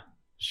 so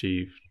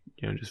she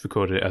just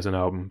recorded it as an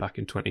album back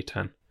in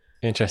 2010.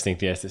 Interesting,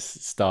 yes, to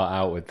start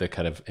out with the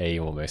kind of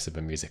aim almost of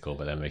a musical,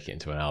 but then make it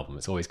into an album.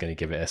 It's always going to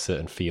give it a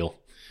certain feel.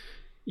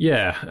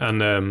 Yeah,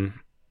 and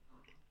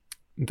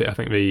I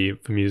think the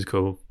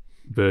musical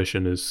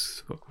version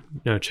has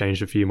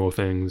changed a few more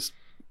things,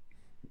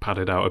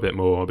 padded out a bit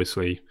more.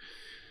 Obviously,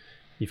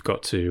 you've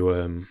got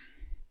to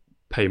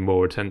pay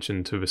more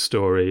attention to the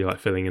story, like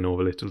filling in all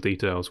the little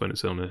details when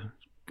it's on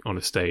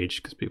a stage,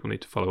 because people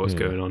need to follow what's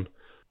going on.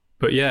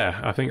 But yeah,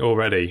 I think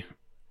already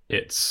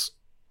it's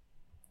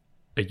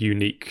a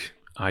unique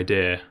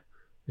idea.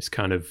 It's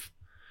kind of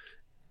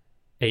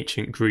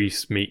ancient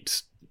Greece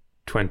meets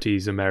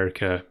 20s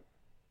America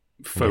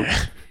folk,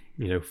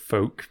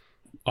 folk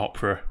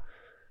opera,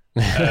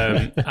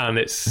 and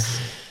it's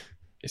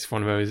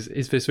one of those.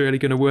 Is this really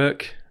going to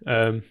work?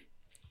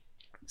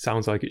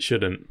 Sounds like it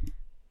shouldn't,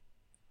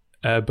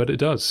 but it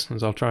does,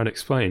 as I'll try and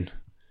explain.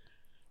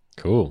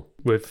 Cool.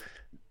 With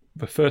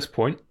the first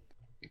point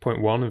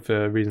one of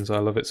the reasons I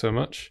love it so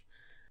much,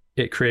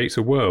 it creates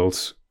a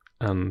world,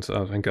 and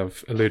I think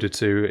I've alluded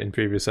to in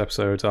previous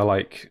episodes, I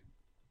like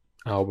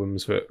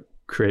albums that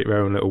create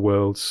their own little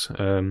worlds.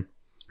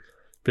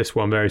 This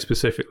one very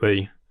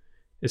specifically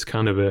is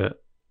kind of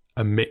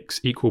a mix,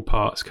 equal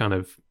parts kind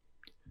of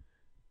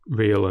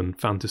real and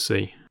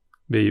fantasy.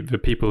 The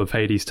people of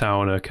Hades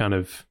Town are kind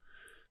of,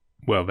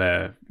 well,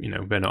 they're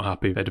not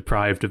happy. They're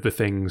deprived of the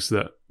things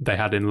that they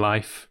had in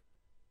life.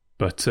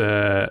 But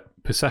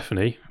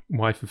Persephone,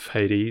 wife of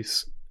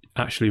Hades,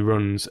 actually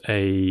runs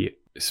a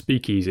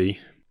speakeasy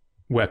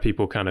where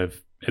people kind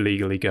of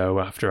illegally go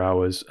after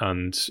hours,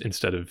 and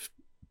instead of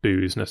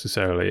booze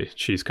necessarily,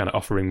 she's kind of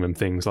offering them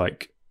things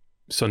like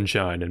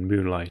sunshine and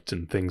moonlight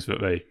and things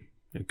that they,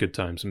 good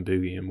times and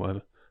boogie and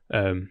whatever,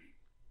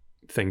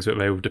 things that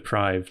they were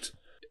deprived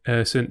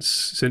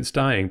since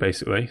dying,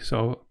 basically.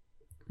 So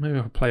maybe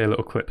I'll play a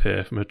little clip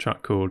here from a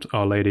track called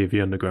Our Lady of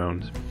the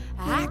Underground.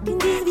 I can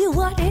give you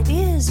what it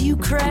is you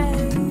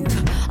crave,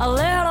 a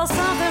little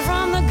something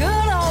from the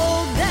good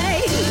old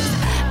days.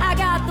 I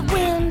got the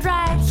wind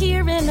right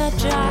here in a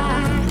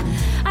jar,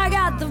 I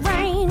got the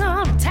rain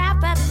on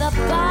tap at the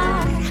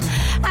bar,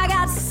 I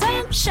got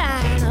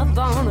sunshine up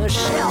on a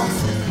shelf.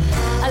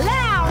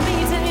 Allow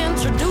me to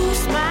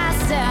introduce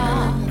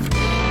myself.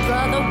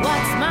 Brother,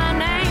 what's my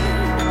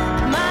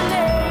name? My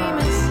name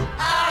is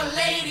Our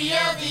Lady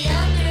of the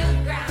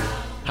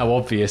Underground. How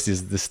obvious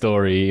is the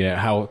story?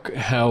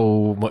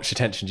 How much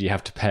attention do you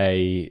have to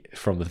pay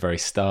from the very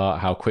start?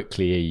 How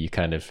quickly are you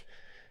kind of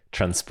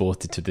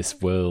transported to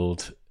this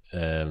world?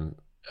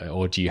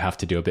 Or do you have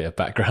to do a bit of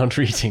background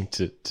reading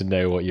to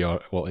know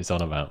what it's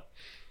on about?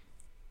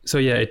 So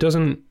yeah, it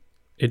doesn't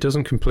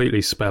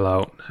completely spell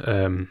out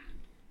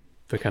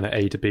the kind of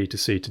A to B to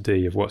C to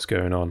D of what's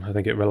going on. I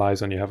think it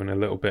relies on you having a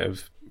little bit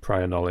of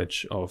prior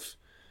knowledge of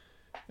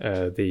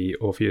the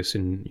Orpheus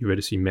and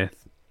Eurydice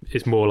myth.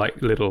 It's more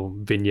like little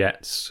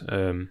vignettes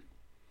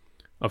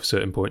of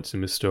certain points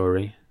in the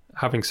story.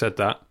 Having said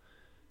that,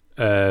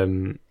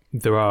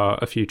 there are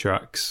a few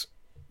tracks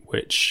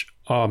which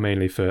are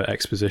mainly for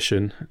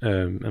exposition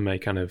and may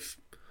kind of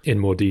in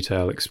more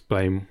detail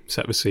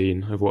set the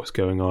scene of what's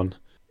going on.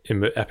 In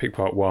the Epic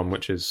Part 1,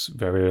 which is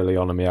very early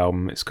on in the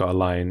album, it's got a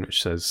line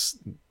which says,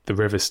 "The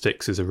river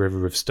Styx is a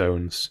river of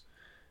stones,"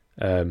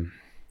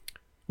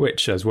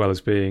 which, as well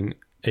as being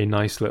a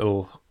nice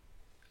little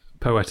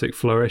poetic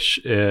flourish,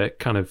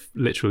 kind of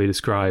literally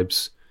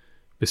describes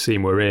the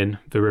scene we're in,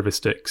 the river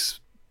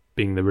Styx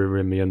being the river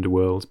in the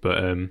underworld, but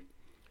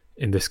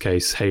in this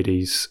case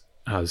Hades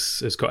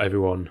has got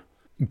everyone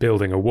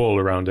building a wall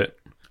around it.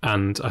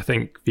 And I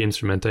think the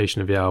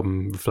instrumentation of the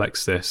album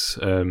reflects this.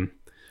 A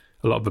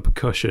lot of the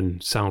percussion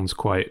sounds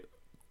quite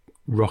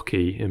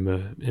rocky in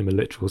the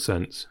literal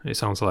sense. It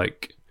sounds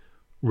like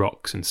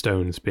rocks and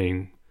stones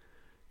being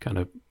kind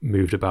of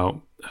moved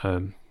about,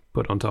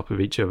 put on top of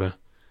each other.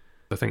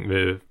 I think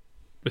the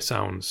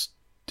sounds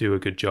do a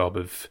good job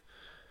of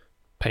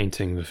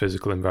painting the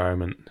physical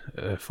environment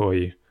for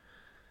you.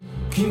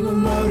 King of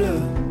murder,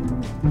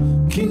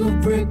 king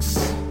of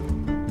bricks.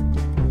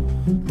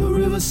 The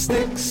river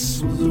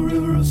Styx was a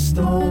river of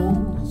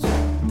stones.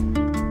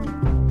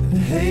 And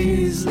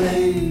Hades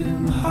laid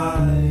him high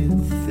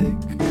and thick,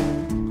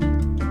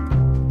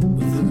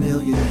 with a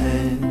million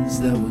hands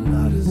that were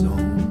not his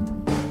own.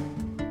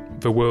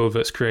 The world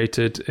that's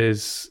created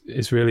is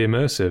really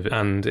immersive,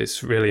 and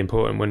it's really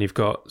important when you've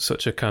got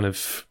such a kind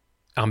of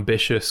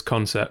ambitious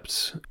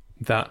concept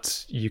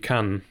that you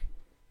can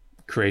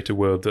create a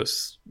world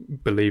that's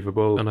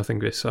believable. And I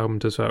think this album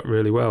does that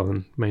really well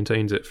and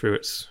maintains it through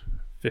its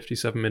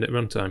 57-minute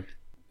runtime.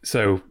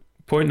 So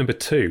point number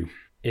 2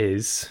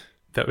 is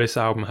that this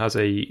album has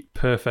a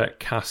perfect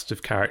cast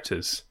of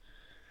characters.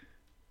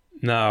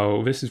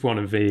 Now, this is one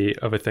of the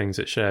other things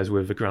it shares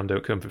with The Grand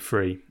Don't Come For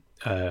Free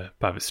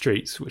by The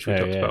Streets, which we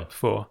talked about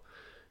before.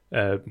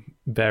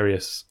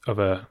 Various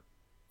other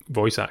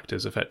voice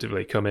actors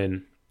effectively come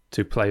in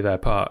to play their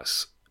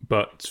parts,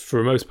 but for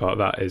the most part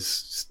that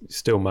is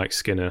still Mike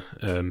Skinner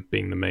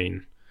being the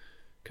main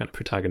kind of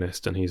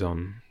protagonist, and he's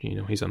on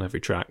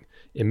every track.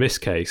 In this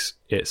case,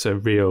 it's a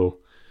real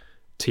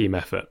team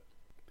effort.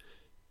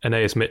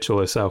 Anais Mitchell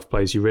herself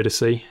plays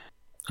Eurydice,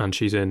 and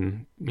she's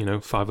in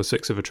 5 or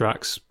 6 of the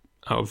tracks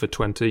out of the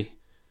 20.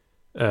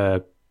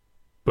 But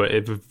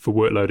the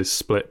workload is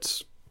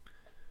split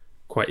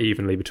quite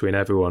evenly between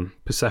everyone.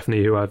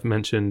 Persephone, who I've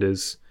mentioned,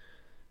 is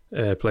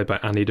played by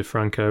Annie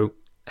DeFranco.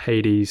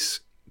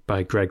 Hades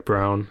by Greg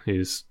Brown,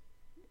 who's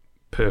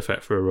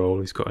perfect for a role.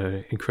 He's got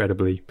an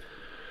incredibly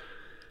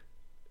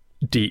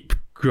deep,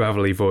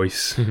 gravelly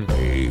voice.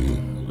 Hey,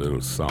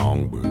 little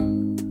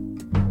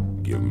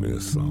songbird, give me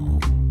a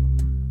song.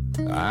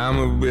 I'm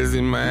a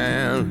busy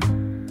man,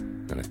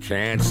 and I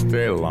can't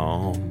stay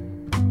long.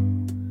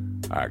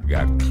 I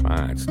got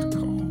clients to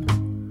call.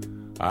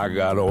 I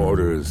got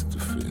orders to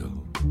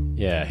fill.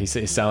 Yeah, he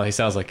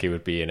sounds like he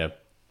would be in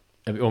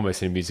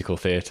almost in a musical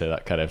theatre.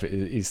 That kind of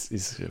is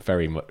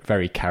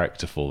very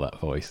characterful, that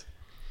voice.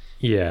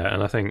 Yeah,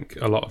 and I think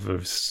a lot of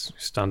those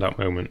standout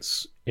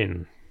moments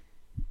in,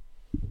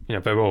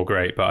 they're all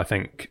great, but I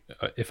think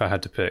if I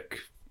had to pick,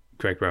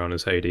 Greg Brown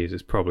as Hades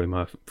is probably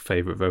my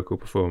favourite vocal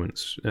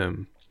performance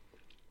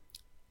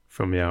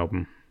from the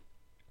album.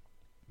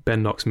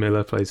 Ben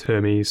Knox-Miller plays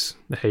Hermes.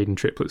 The Hayden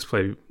triplets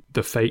play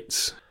the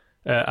Fates.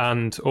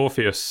 And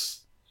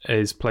Orpheus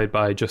is played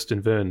by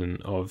Justin Vernon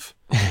of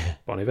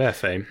Bon Iver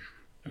fame.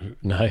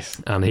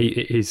 Nice. And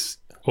he's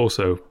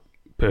also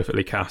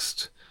perfectly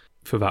cast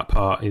for that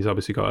part. He's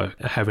obviously got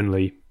a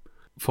heavenly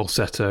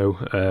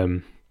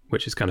falsetto,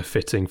 which is kind of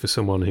fitting for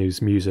someone whose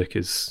music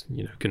is,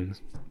 can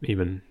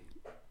even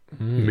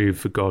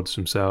move the gods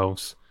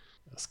themselves.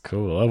 That's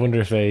cool. I wonder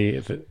if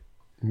they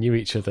knew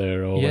each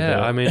other, or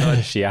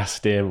she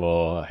asked him,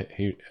 or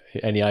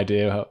any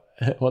idea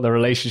what the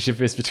relationship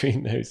is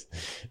between those.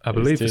 I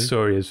believe the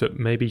story is that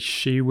maybe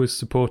she was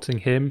supporting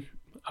him.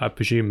 I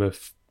presume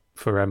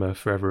for Emma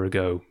Forever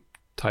Ago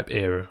type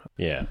era.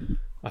 Yeah.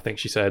 I think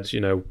she said,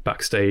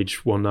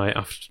 backstage one night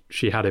after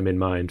she had him in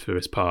mind for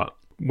this part,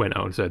 went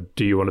out and said,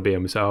 "Do you want to be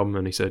on this album?"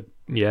 And he said,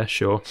 "Yeah,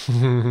 sure."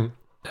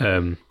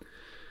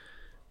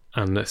 And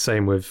the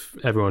same with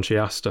everyone she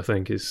asked. I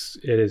think it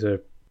is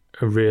a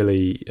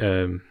really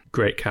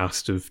great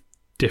cast of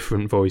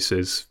different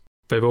voices.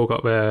 They've all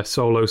got their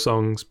solo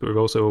songs, but we've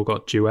also all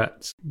got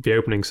duets. The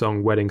opening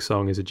song, Wedding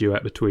Song, is a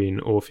duet between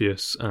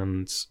Orpheus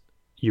and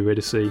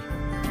Eurydice.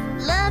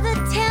 Lover,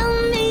 tell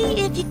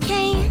me if you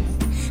can,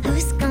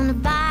 who's gonna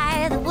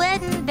buy the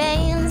wedding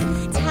bands?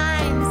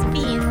 Times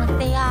being what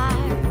they are,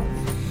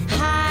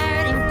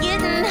 hard and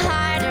getting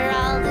harder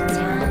all the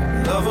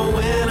time. Lover,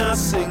 when I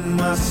sing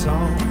my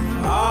song,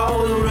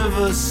 all the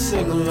rivers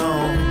sing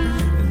along,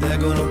 and they're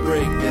gonna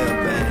break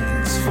their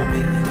banks for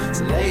me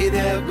to lay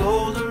their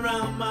gold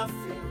around my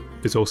feet.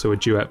 There's also a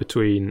duet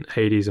between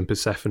Hades and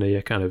Persephone,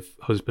 a kind of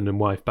husband and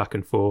wife back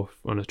and forth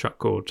on a track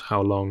called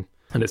How Long.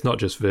 And it's not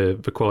just the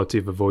quality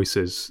of the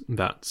voices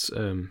that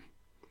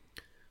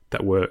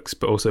works,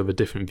 but also the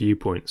different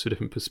viewpoints, the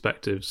different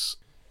perspectives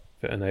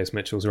that Anais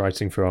Mitchell's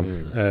writing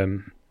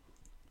from.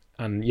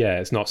 And yeah,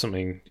 it's not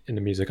something in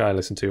the music I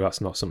listen to,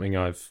 that's not something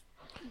I've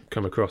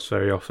come across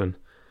very often.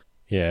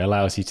 Yeah, it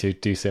allows you to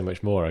do so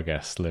much more, I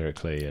guess,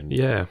 lyrically, and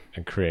so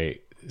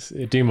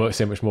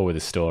much more with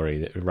the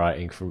story,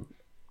 writing from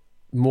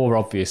more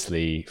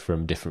obviously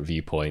from different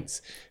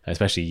viewpoints,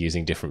 especially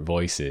using different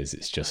voices.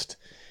 It's just,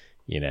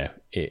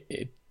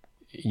 it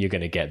you're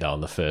going to get that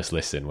on the first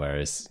listen,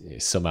 whereas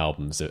some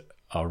albums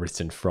are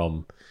written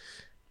from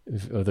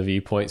other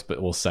viewpoints, but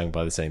all sung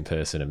by the same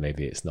person, and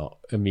maybe it's not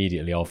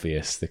immediately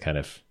obvious the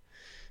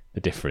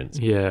difference.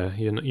 Yeah,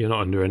 you're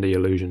not under any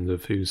illusions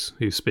of who's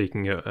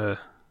speaking at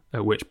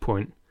which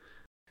point.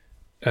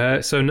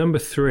 So number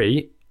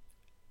 3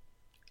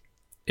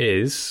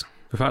 is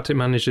the fact it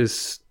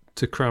manages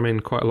to cram in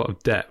quite a lot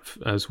of depth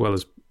as well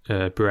as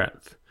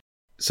breadth.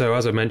 So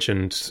as I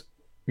mentioned,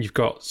 you've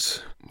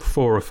got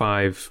 4 or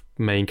 5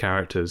 main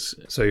characters,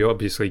 so you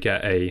obviously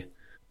get a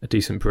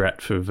decent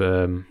breadth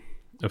of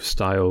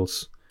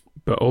styles,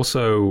 but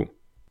also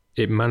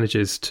it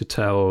manages to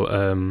tell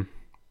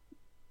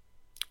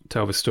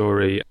the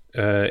story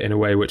in a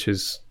way which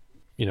is,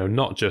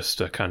 not just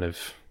a kind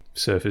of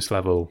surface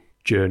level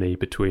journey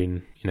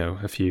between,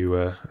 a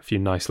few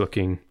nice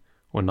looking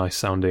or nice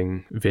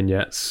sounding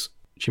vignettes.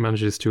 She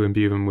manages to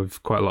imbue them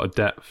with quite a lot of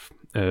depth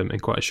in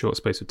quite a short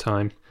space of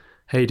time.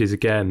 Hades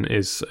again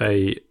is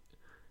a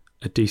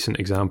decent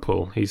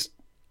example. He's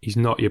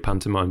not your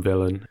pantomime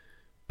villain,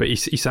 but he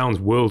sounds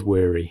world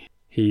weary.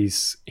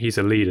 He's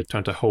a leader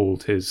trying to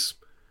hold his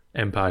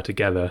empire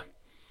together.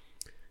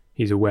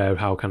 He's aware of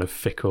how kind of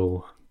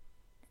fickle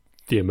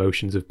the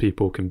emotions of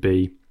people can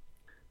be,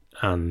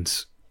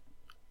 and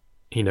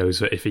he knows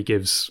that if he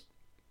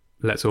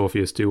lets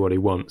Orpheus do what he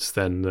wants,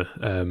 then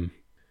the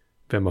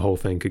whole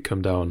thing could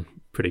come down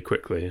pretty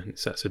quickly, and it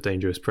sets a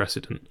dangerous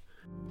precedent.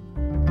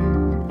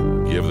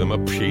 Give them a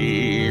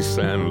piece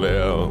and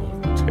they'll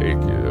take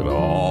it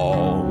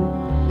all.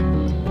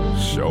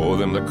 Show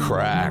them the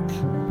crack,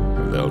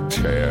 they'll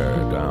tear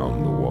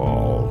down the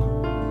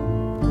wall.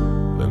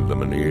 Lend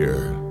them an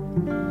ear,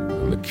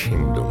 and the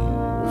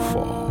kingdom will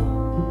fall.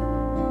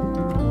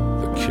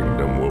 The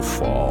kingdom will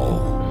fall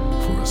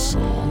for a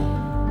song.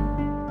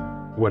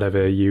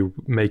 Whatever you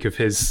make of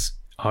his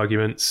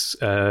arguments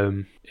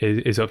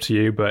is up to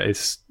you, but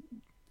it's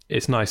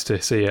nice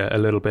to see a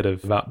little bit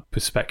of that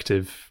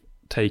perspective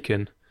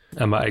taken,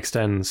 and that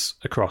extends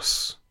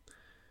across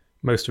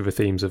most of the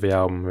themes of the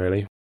album,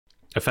 really.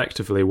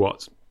 Effectively,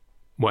 what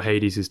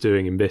Hades is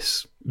doing in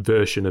this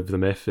version of the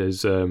myth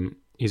is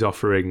he's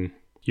offering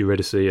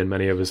Eurydice and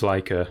many others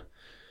like her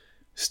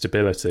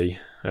stability,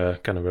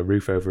 kind of a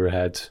roof over her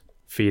head,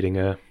 feeding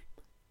her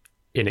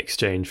in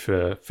exchange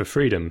for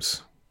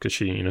freedoms, because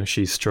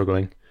she's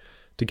struggling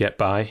to get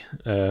by,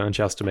 and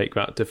she has to make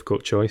that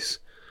difficult choice.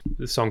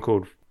 The song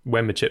called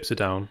When the Chips Are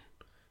Down,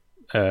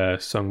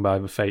 sung by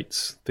the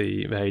Fates,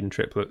 the Hayden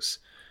triplets,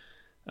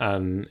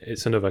 and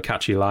it's another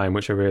catchy line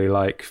which I really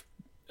like,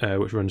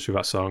 which runs through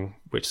that song,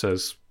 which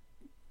says,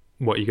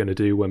 "What are you going to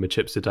do when the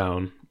chips are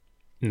down,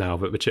 now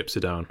that the chips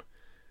are down?"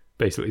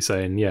 Basically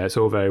saying, yeah, it's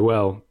all very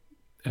well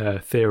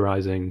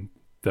theorizing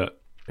that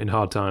in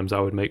hard times I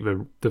would make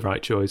the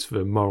right choice for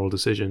the moral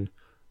decision.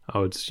 I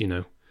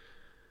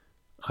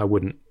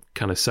wouldn't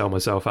kind of sell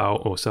myself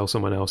out or sell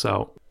someone else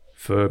out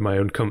for my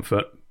own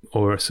comfort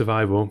or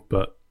survival,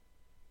 but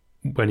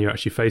when you're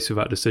actually faced with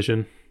that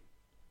decision,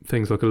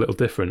 things look a little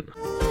different.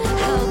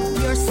 Help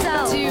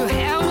yourself. To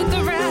hell with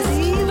the rest,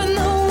 even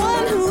the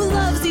one who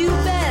loves you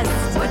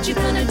best. What you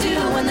gonna do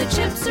when the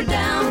chips are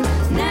down?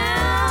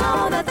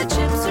 Now that the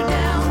chips are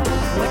down.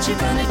 What you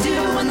gonna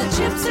do when the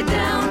chips are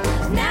down?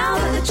 Now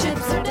that the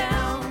chips are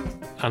down.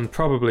 And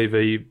probably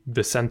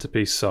the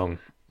centerpiece song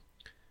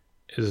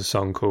is a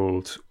song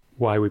called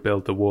Why We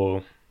Build the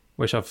Wall,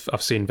 which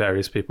I've seen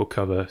various people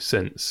cover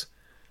since.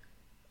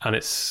 And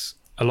it's,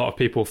 a lot of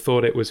people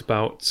thought it was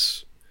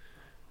about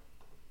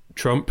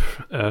Trump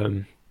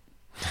and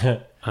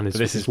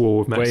his war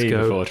with Mexico.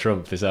 Way before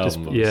Trump, this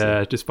album.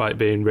 Despite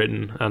being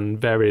written, and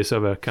various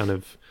other kind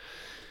of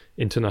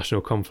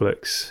international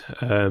conflicts.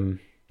 And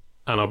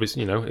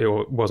obviously,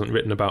 it wasn't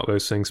written about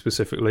those things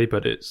specifically,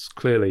 but it's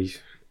clearly,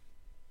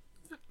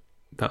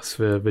 that's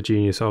the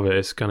genius of it.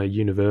 It's kind of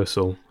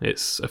universal.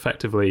 It's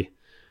effectively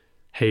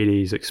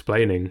Hades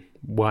explaining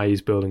why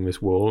he's building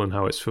this wall and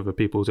how it's for the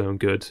people's own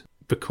good.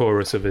 The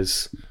chorus of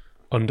his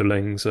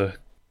underlings are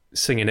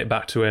singing it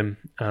back to him,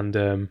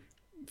 and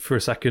for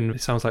a second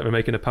it sounds like we're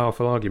making a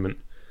powerful argument,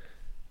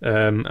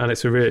 and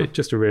it's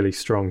just a really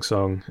strong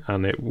song,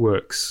 and it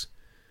works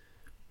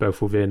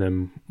both within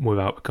and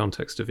without the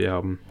context of the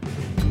album.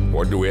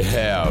 What do we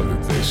have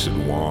that they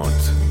should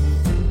want?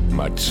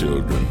 My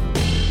children,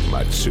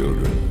 my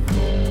children.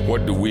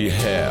 What do we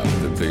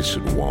have that they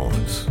should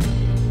want?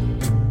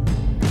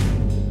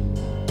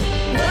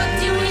 What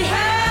do we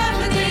have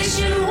that they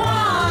should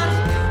want?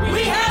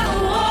 We have a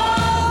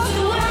wall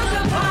to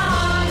work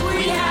upon.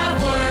 We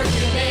have work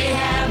and they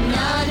have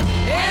none,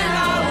 and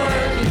our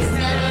work is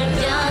never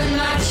done.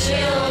 My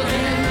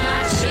children,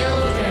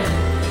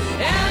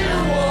 and the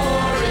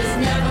war is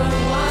never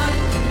won.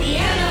 The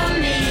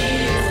enemy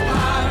is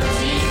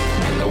poverty,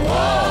 and the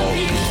wall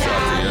keeps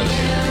out the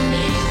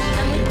enemy.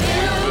 And we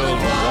build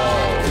a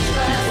wall to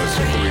keep us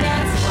free.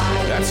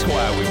 That's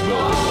why we build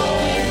a wall.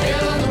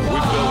 We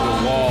build a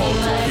wall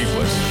to keep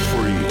us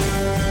free.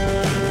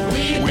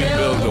 We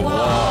build a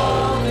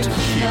wall to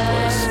keep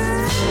us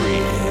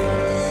free.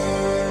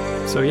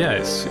 So yeah,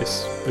 it's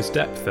there's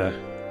depth there.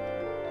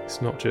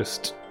 It's not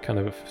just kind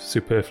of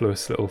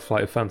superfluous little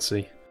flight of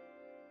fancy.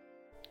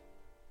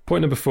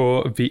 Point number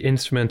 4, the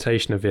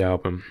instrumentation of the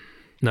album.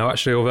 Now,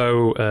 actually,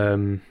 although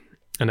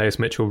Anais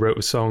Mitchell wrote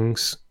the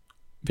songs,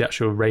 the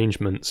actual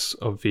arrangements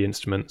of the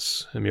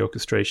instruments and the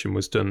orchestration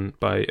was done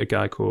by a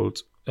guy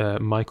called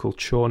Michael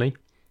Chorney.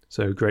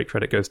 So great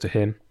credit goes to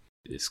him.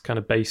 It's kind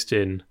of based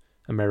in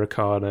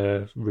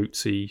Americana,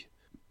 rootsy,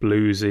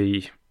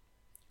 bluesy,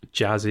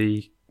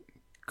 jazzy,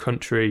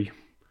 country,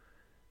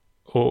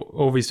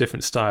 all these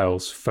different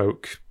styles,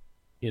 folk.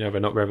 They're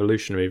not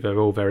revolutionary. They're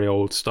all very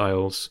old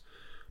styles,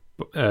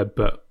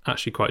 but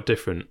actually quite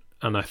different.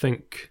 And I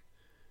think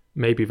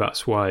maybe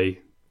that's why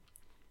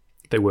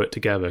they work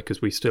together,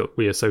 because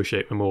we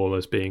associate them all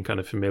as being kind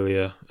of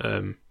familiar,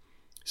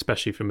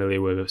 especially familiar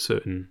with a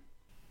certain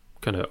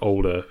kind of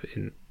older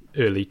in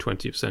early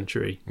 20th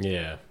century.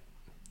 Yeah.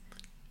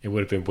 It would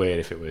have been weird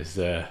if it was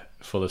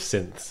full of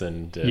synths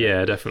and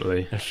yeah,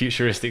 definitely, and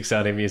futuristic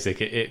sounding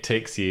music. It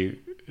takes you,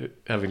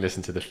 having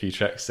listened to the few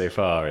tracks so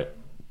far,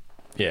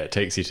 it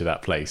takes you to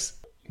that place.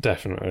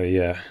 Definitely,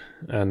 yeah.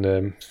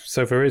 And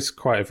so there is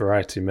quite a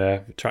variety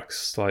there.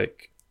 Tracks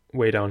like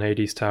Way Down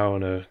Hades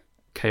Town are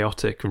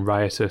chaotic and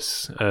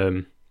riotous.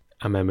 And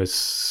then there's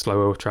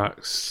slower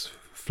tracks.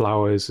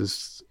 Flowers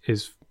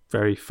is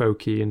very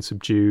folky and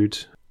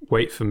subdued.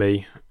 Wait For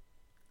Me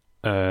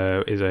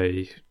is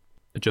a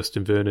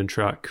Justin Vernon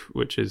track,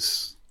 which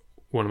is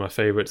one of my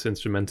favourites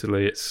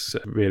instrumentally. It's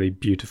really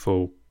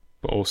beautiful,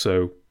 but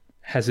also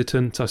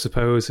hesitant, I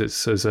suppose.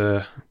 It's as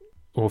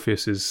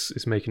Orpheus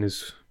is making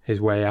his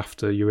way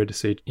after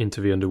Eurydice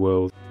into the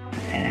underworld.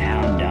 And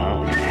hound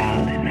dogs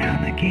howling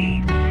round the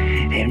gate.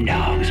 Them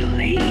dogs will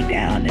lay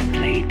down and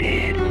play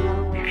dead.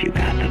 If you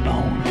got the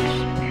bones,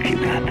 if you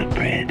got the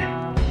bread.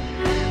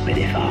 But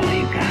if all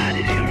you got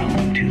is your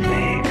own 2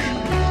 legs,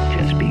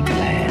 just be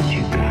glad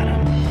you got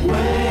 'em.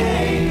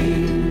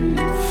 Wait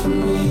for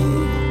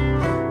me,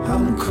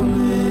 I'm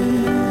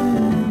coming.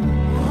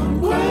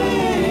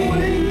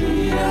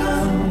 Wait,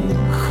 I'm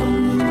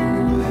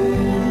coming with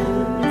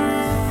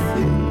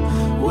you.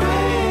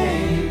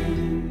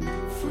 Wait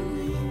for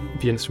me.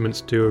 The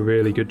instruments do a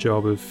really good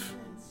job of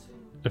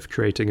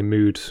creating a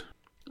mood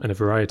and a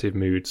variety of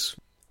moods.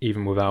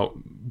 Even without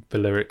the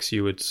lyrics,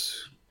 you'd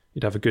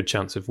have a good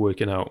chance of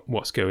working out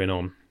what's going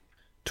on.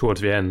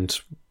 Towards the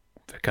end,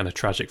 the kind of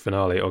tragic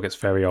finale, it all gets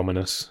very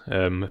ominous.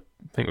 I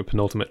think the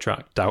penultimate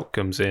track, Doubt,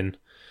 comes in.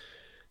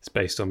 It's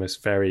based on this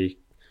very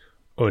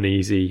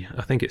uneasy,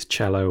 I think it's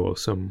cello or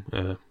some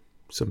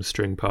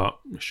string part,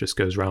 which just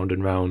goes round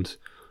and round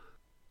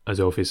as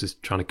Orpheus is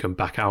trying to come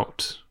back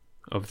out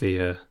of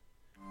the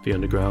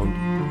underground.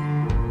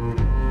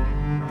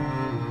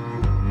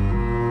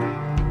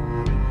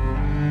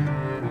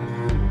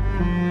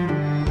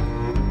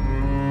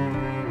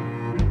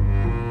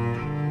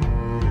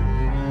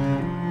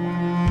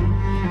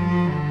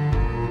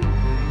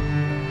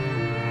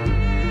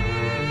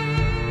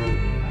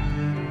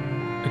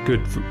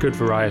 Good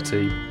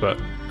variety,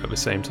 but at the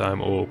same time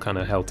all kind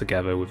of held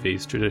together with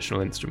these traditional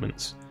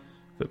instruments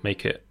that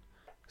make it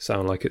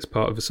sound like it's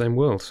part of the same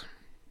world.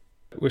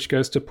 Which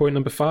goes to point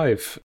number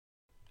 5.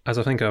 As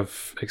I think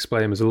I've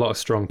explained, there's a lot of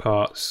strong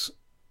parts,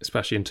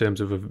 especially in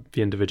terms of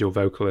the individual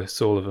vocalists.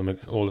 All of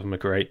them are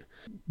great,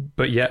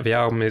 but yet the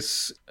album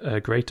is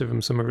greater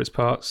than some of its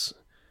parts,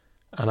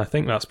 and I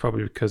think that's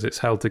probably because it's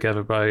held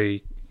together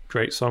by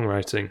great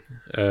songwriting.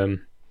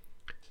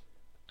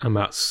 And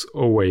that's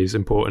always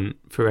important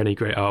for any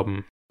great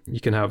album. You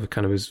can have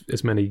kind of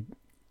as many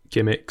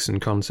gimmicks and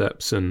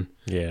concepts and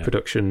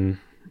production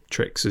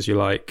tricks as you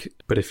like,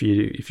 but if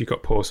you've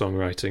got poor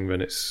songwriting,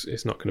 then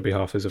it's not going to be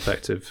half as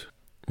effective.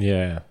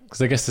 Yeah,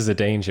 because I guess there's a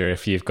danger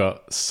if you've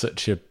got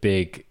such a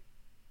big,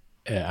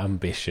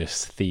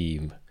 ambitious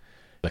theme.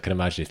 I can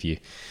imagine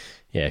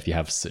if you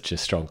have such a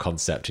strong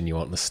concept and you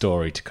want the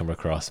story to come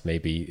across,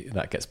 maybe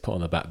that gets put on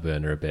the back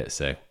burner a bit.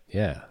 So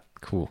yeah,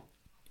 cool.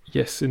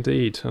 Yes,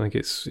 indeed. I think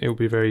it will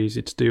be very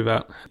easy to do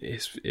that.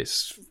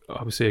 It's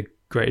obviously a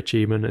great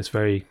achievement. It's a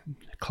very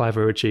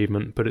clever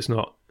achievement, but it's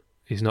not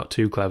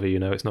too clever.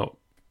 It's not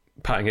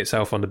patting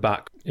itself on the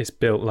back. It's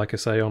built, like I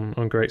say,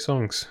 on great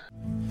songs.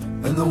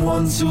 And the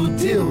ones who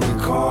deal the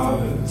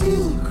cards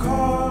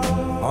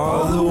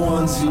are the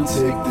ones who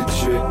take the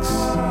tricks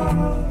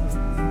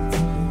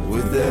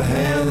with their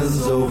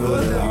hands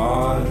over their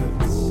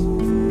hearts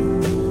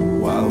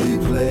while we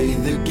play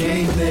the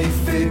game they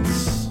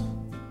fix.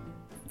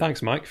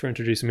 Thanks, Mike, for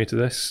introducing me to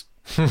this.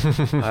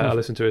 I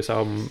listen to this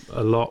album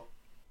a lot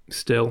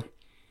still,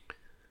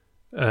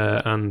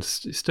 and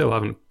still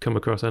haven't come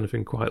across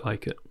anything quite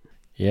like it.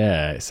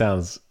 Yeah, it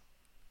sounds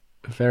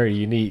very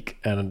unique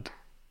and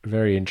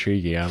very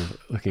intriguing. I'm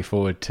looking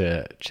forward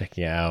to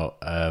checking it out.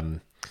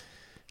 I'm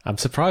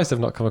surprised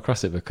I've not come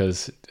across it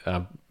because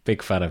I'm a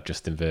big fan of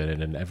Justin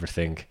Vernon and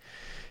everything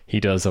he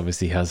does.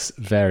 Obviously has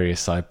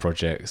various side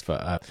projects,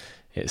 but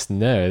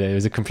it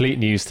was a complete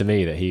news to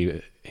me that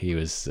he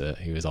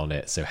was on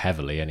it so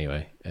heavily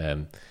anyway.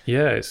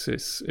 Yeah,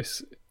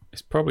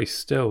 it's probably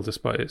still,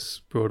 despite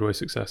its Broadway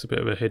success, a bit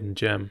of a hidden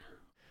gem.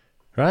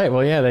 Right,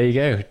 well, yeah, there you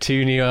go.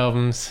 2 new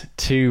albums,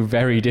 2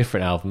 very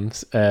different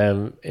albums.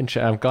 I'm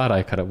glad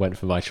I kind of went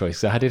for my choice.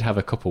 So I did have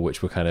a couple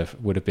which were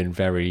would have been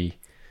very,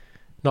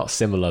 not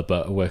similar,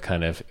 but were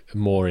kind of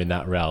more in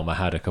that realm. I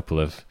had a couple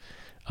of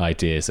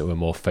ideas that were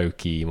more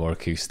folky, more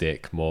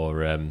acoustic,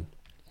 more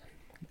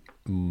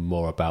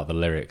about the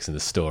lyrics and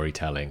the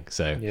storytelling.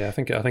 So yeah, I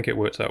think it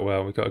worked out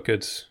well. We've got a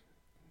good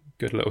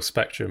little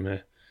spectrum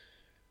here.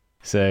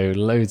 So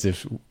loads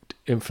of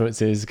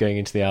influences going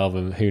into the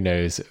album. Who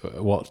knows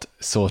what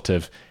sort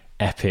of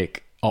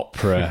epic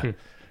opera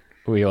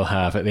we'll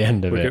have at the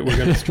end of it. We're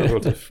going to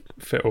struggle to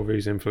fit all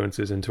these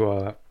influences into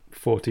our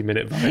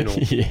 40-minute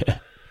vinyl. Yeah,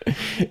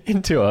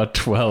 into our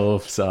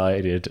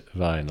 12-sided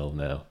vinyl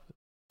now.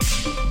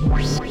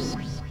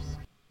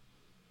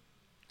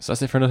 So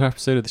that's it for another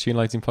episode of the Tune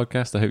Lighting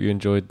Podcast. I hope you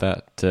enjoyed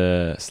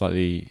that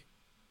slightly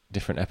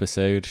different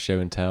episode, show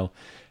and tell,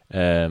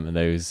 and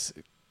those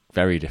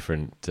very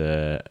different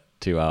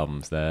 2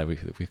 albums there. We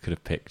could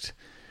have picked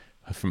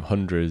from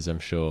hundreds, I'm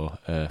sure,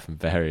 from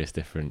various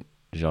different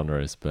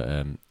genres, but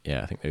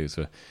I think those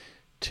were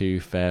 2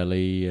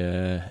 fairly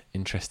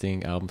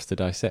interesting albums to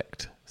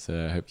dissect.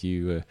 So I hope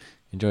you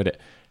enjoyed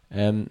it.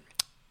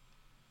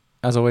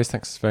 As always,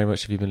 thanks very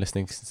much if you've been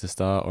listening since the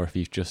start, or if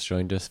you've just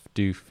joined us.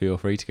 Do feel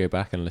free to go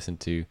back and listen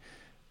to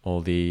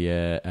all the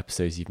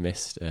episodes you've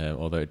missed,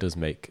 although it does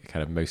make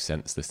kind of most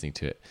sense listening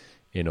to it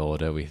in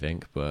order, we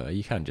think, but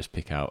you can just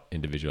pick out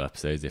individual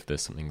episodes if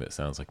there's something that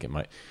sounds like it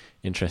might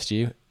interest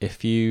you.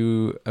 If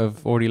you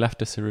have already left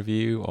us a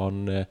review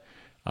on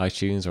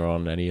iTunes or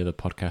on any other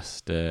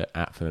podcast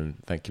app, then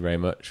thank you very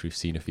much. We've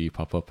seen a few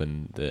pop up,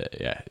 and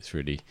it's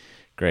really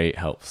great.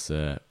 Helps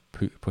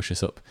push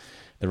us up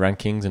the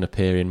rankings and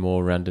appear in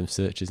more random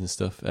searches and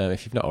stuff.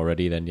 If you've not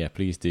already, then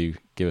please do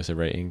give us a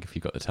rating if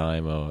you've got the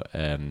time, or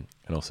and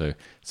also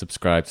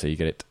subscribe so you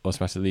get it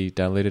automatically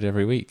downloaded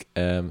every week.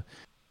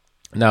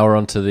 Now we're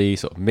on to the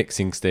sort of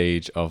mixing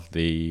stage of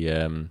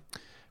the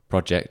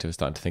project. We're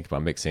starting to think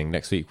about mixing.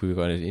 Next week we've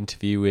got an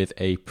interview with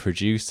a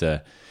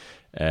producer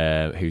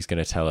who's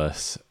going to tell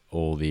us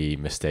all the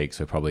mistakes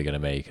we're probably going to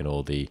make and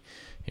all the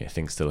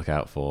things to look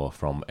out for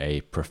from a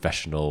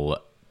professional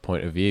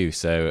point of view.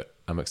 So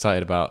I'm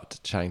excited about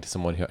chatting to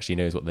someone who actually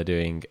knows what they're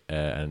doing,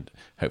 and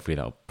hopefully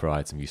that'll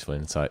provide some useful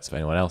insights for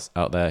anyone else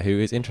out there who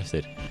is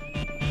interested.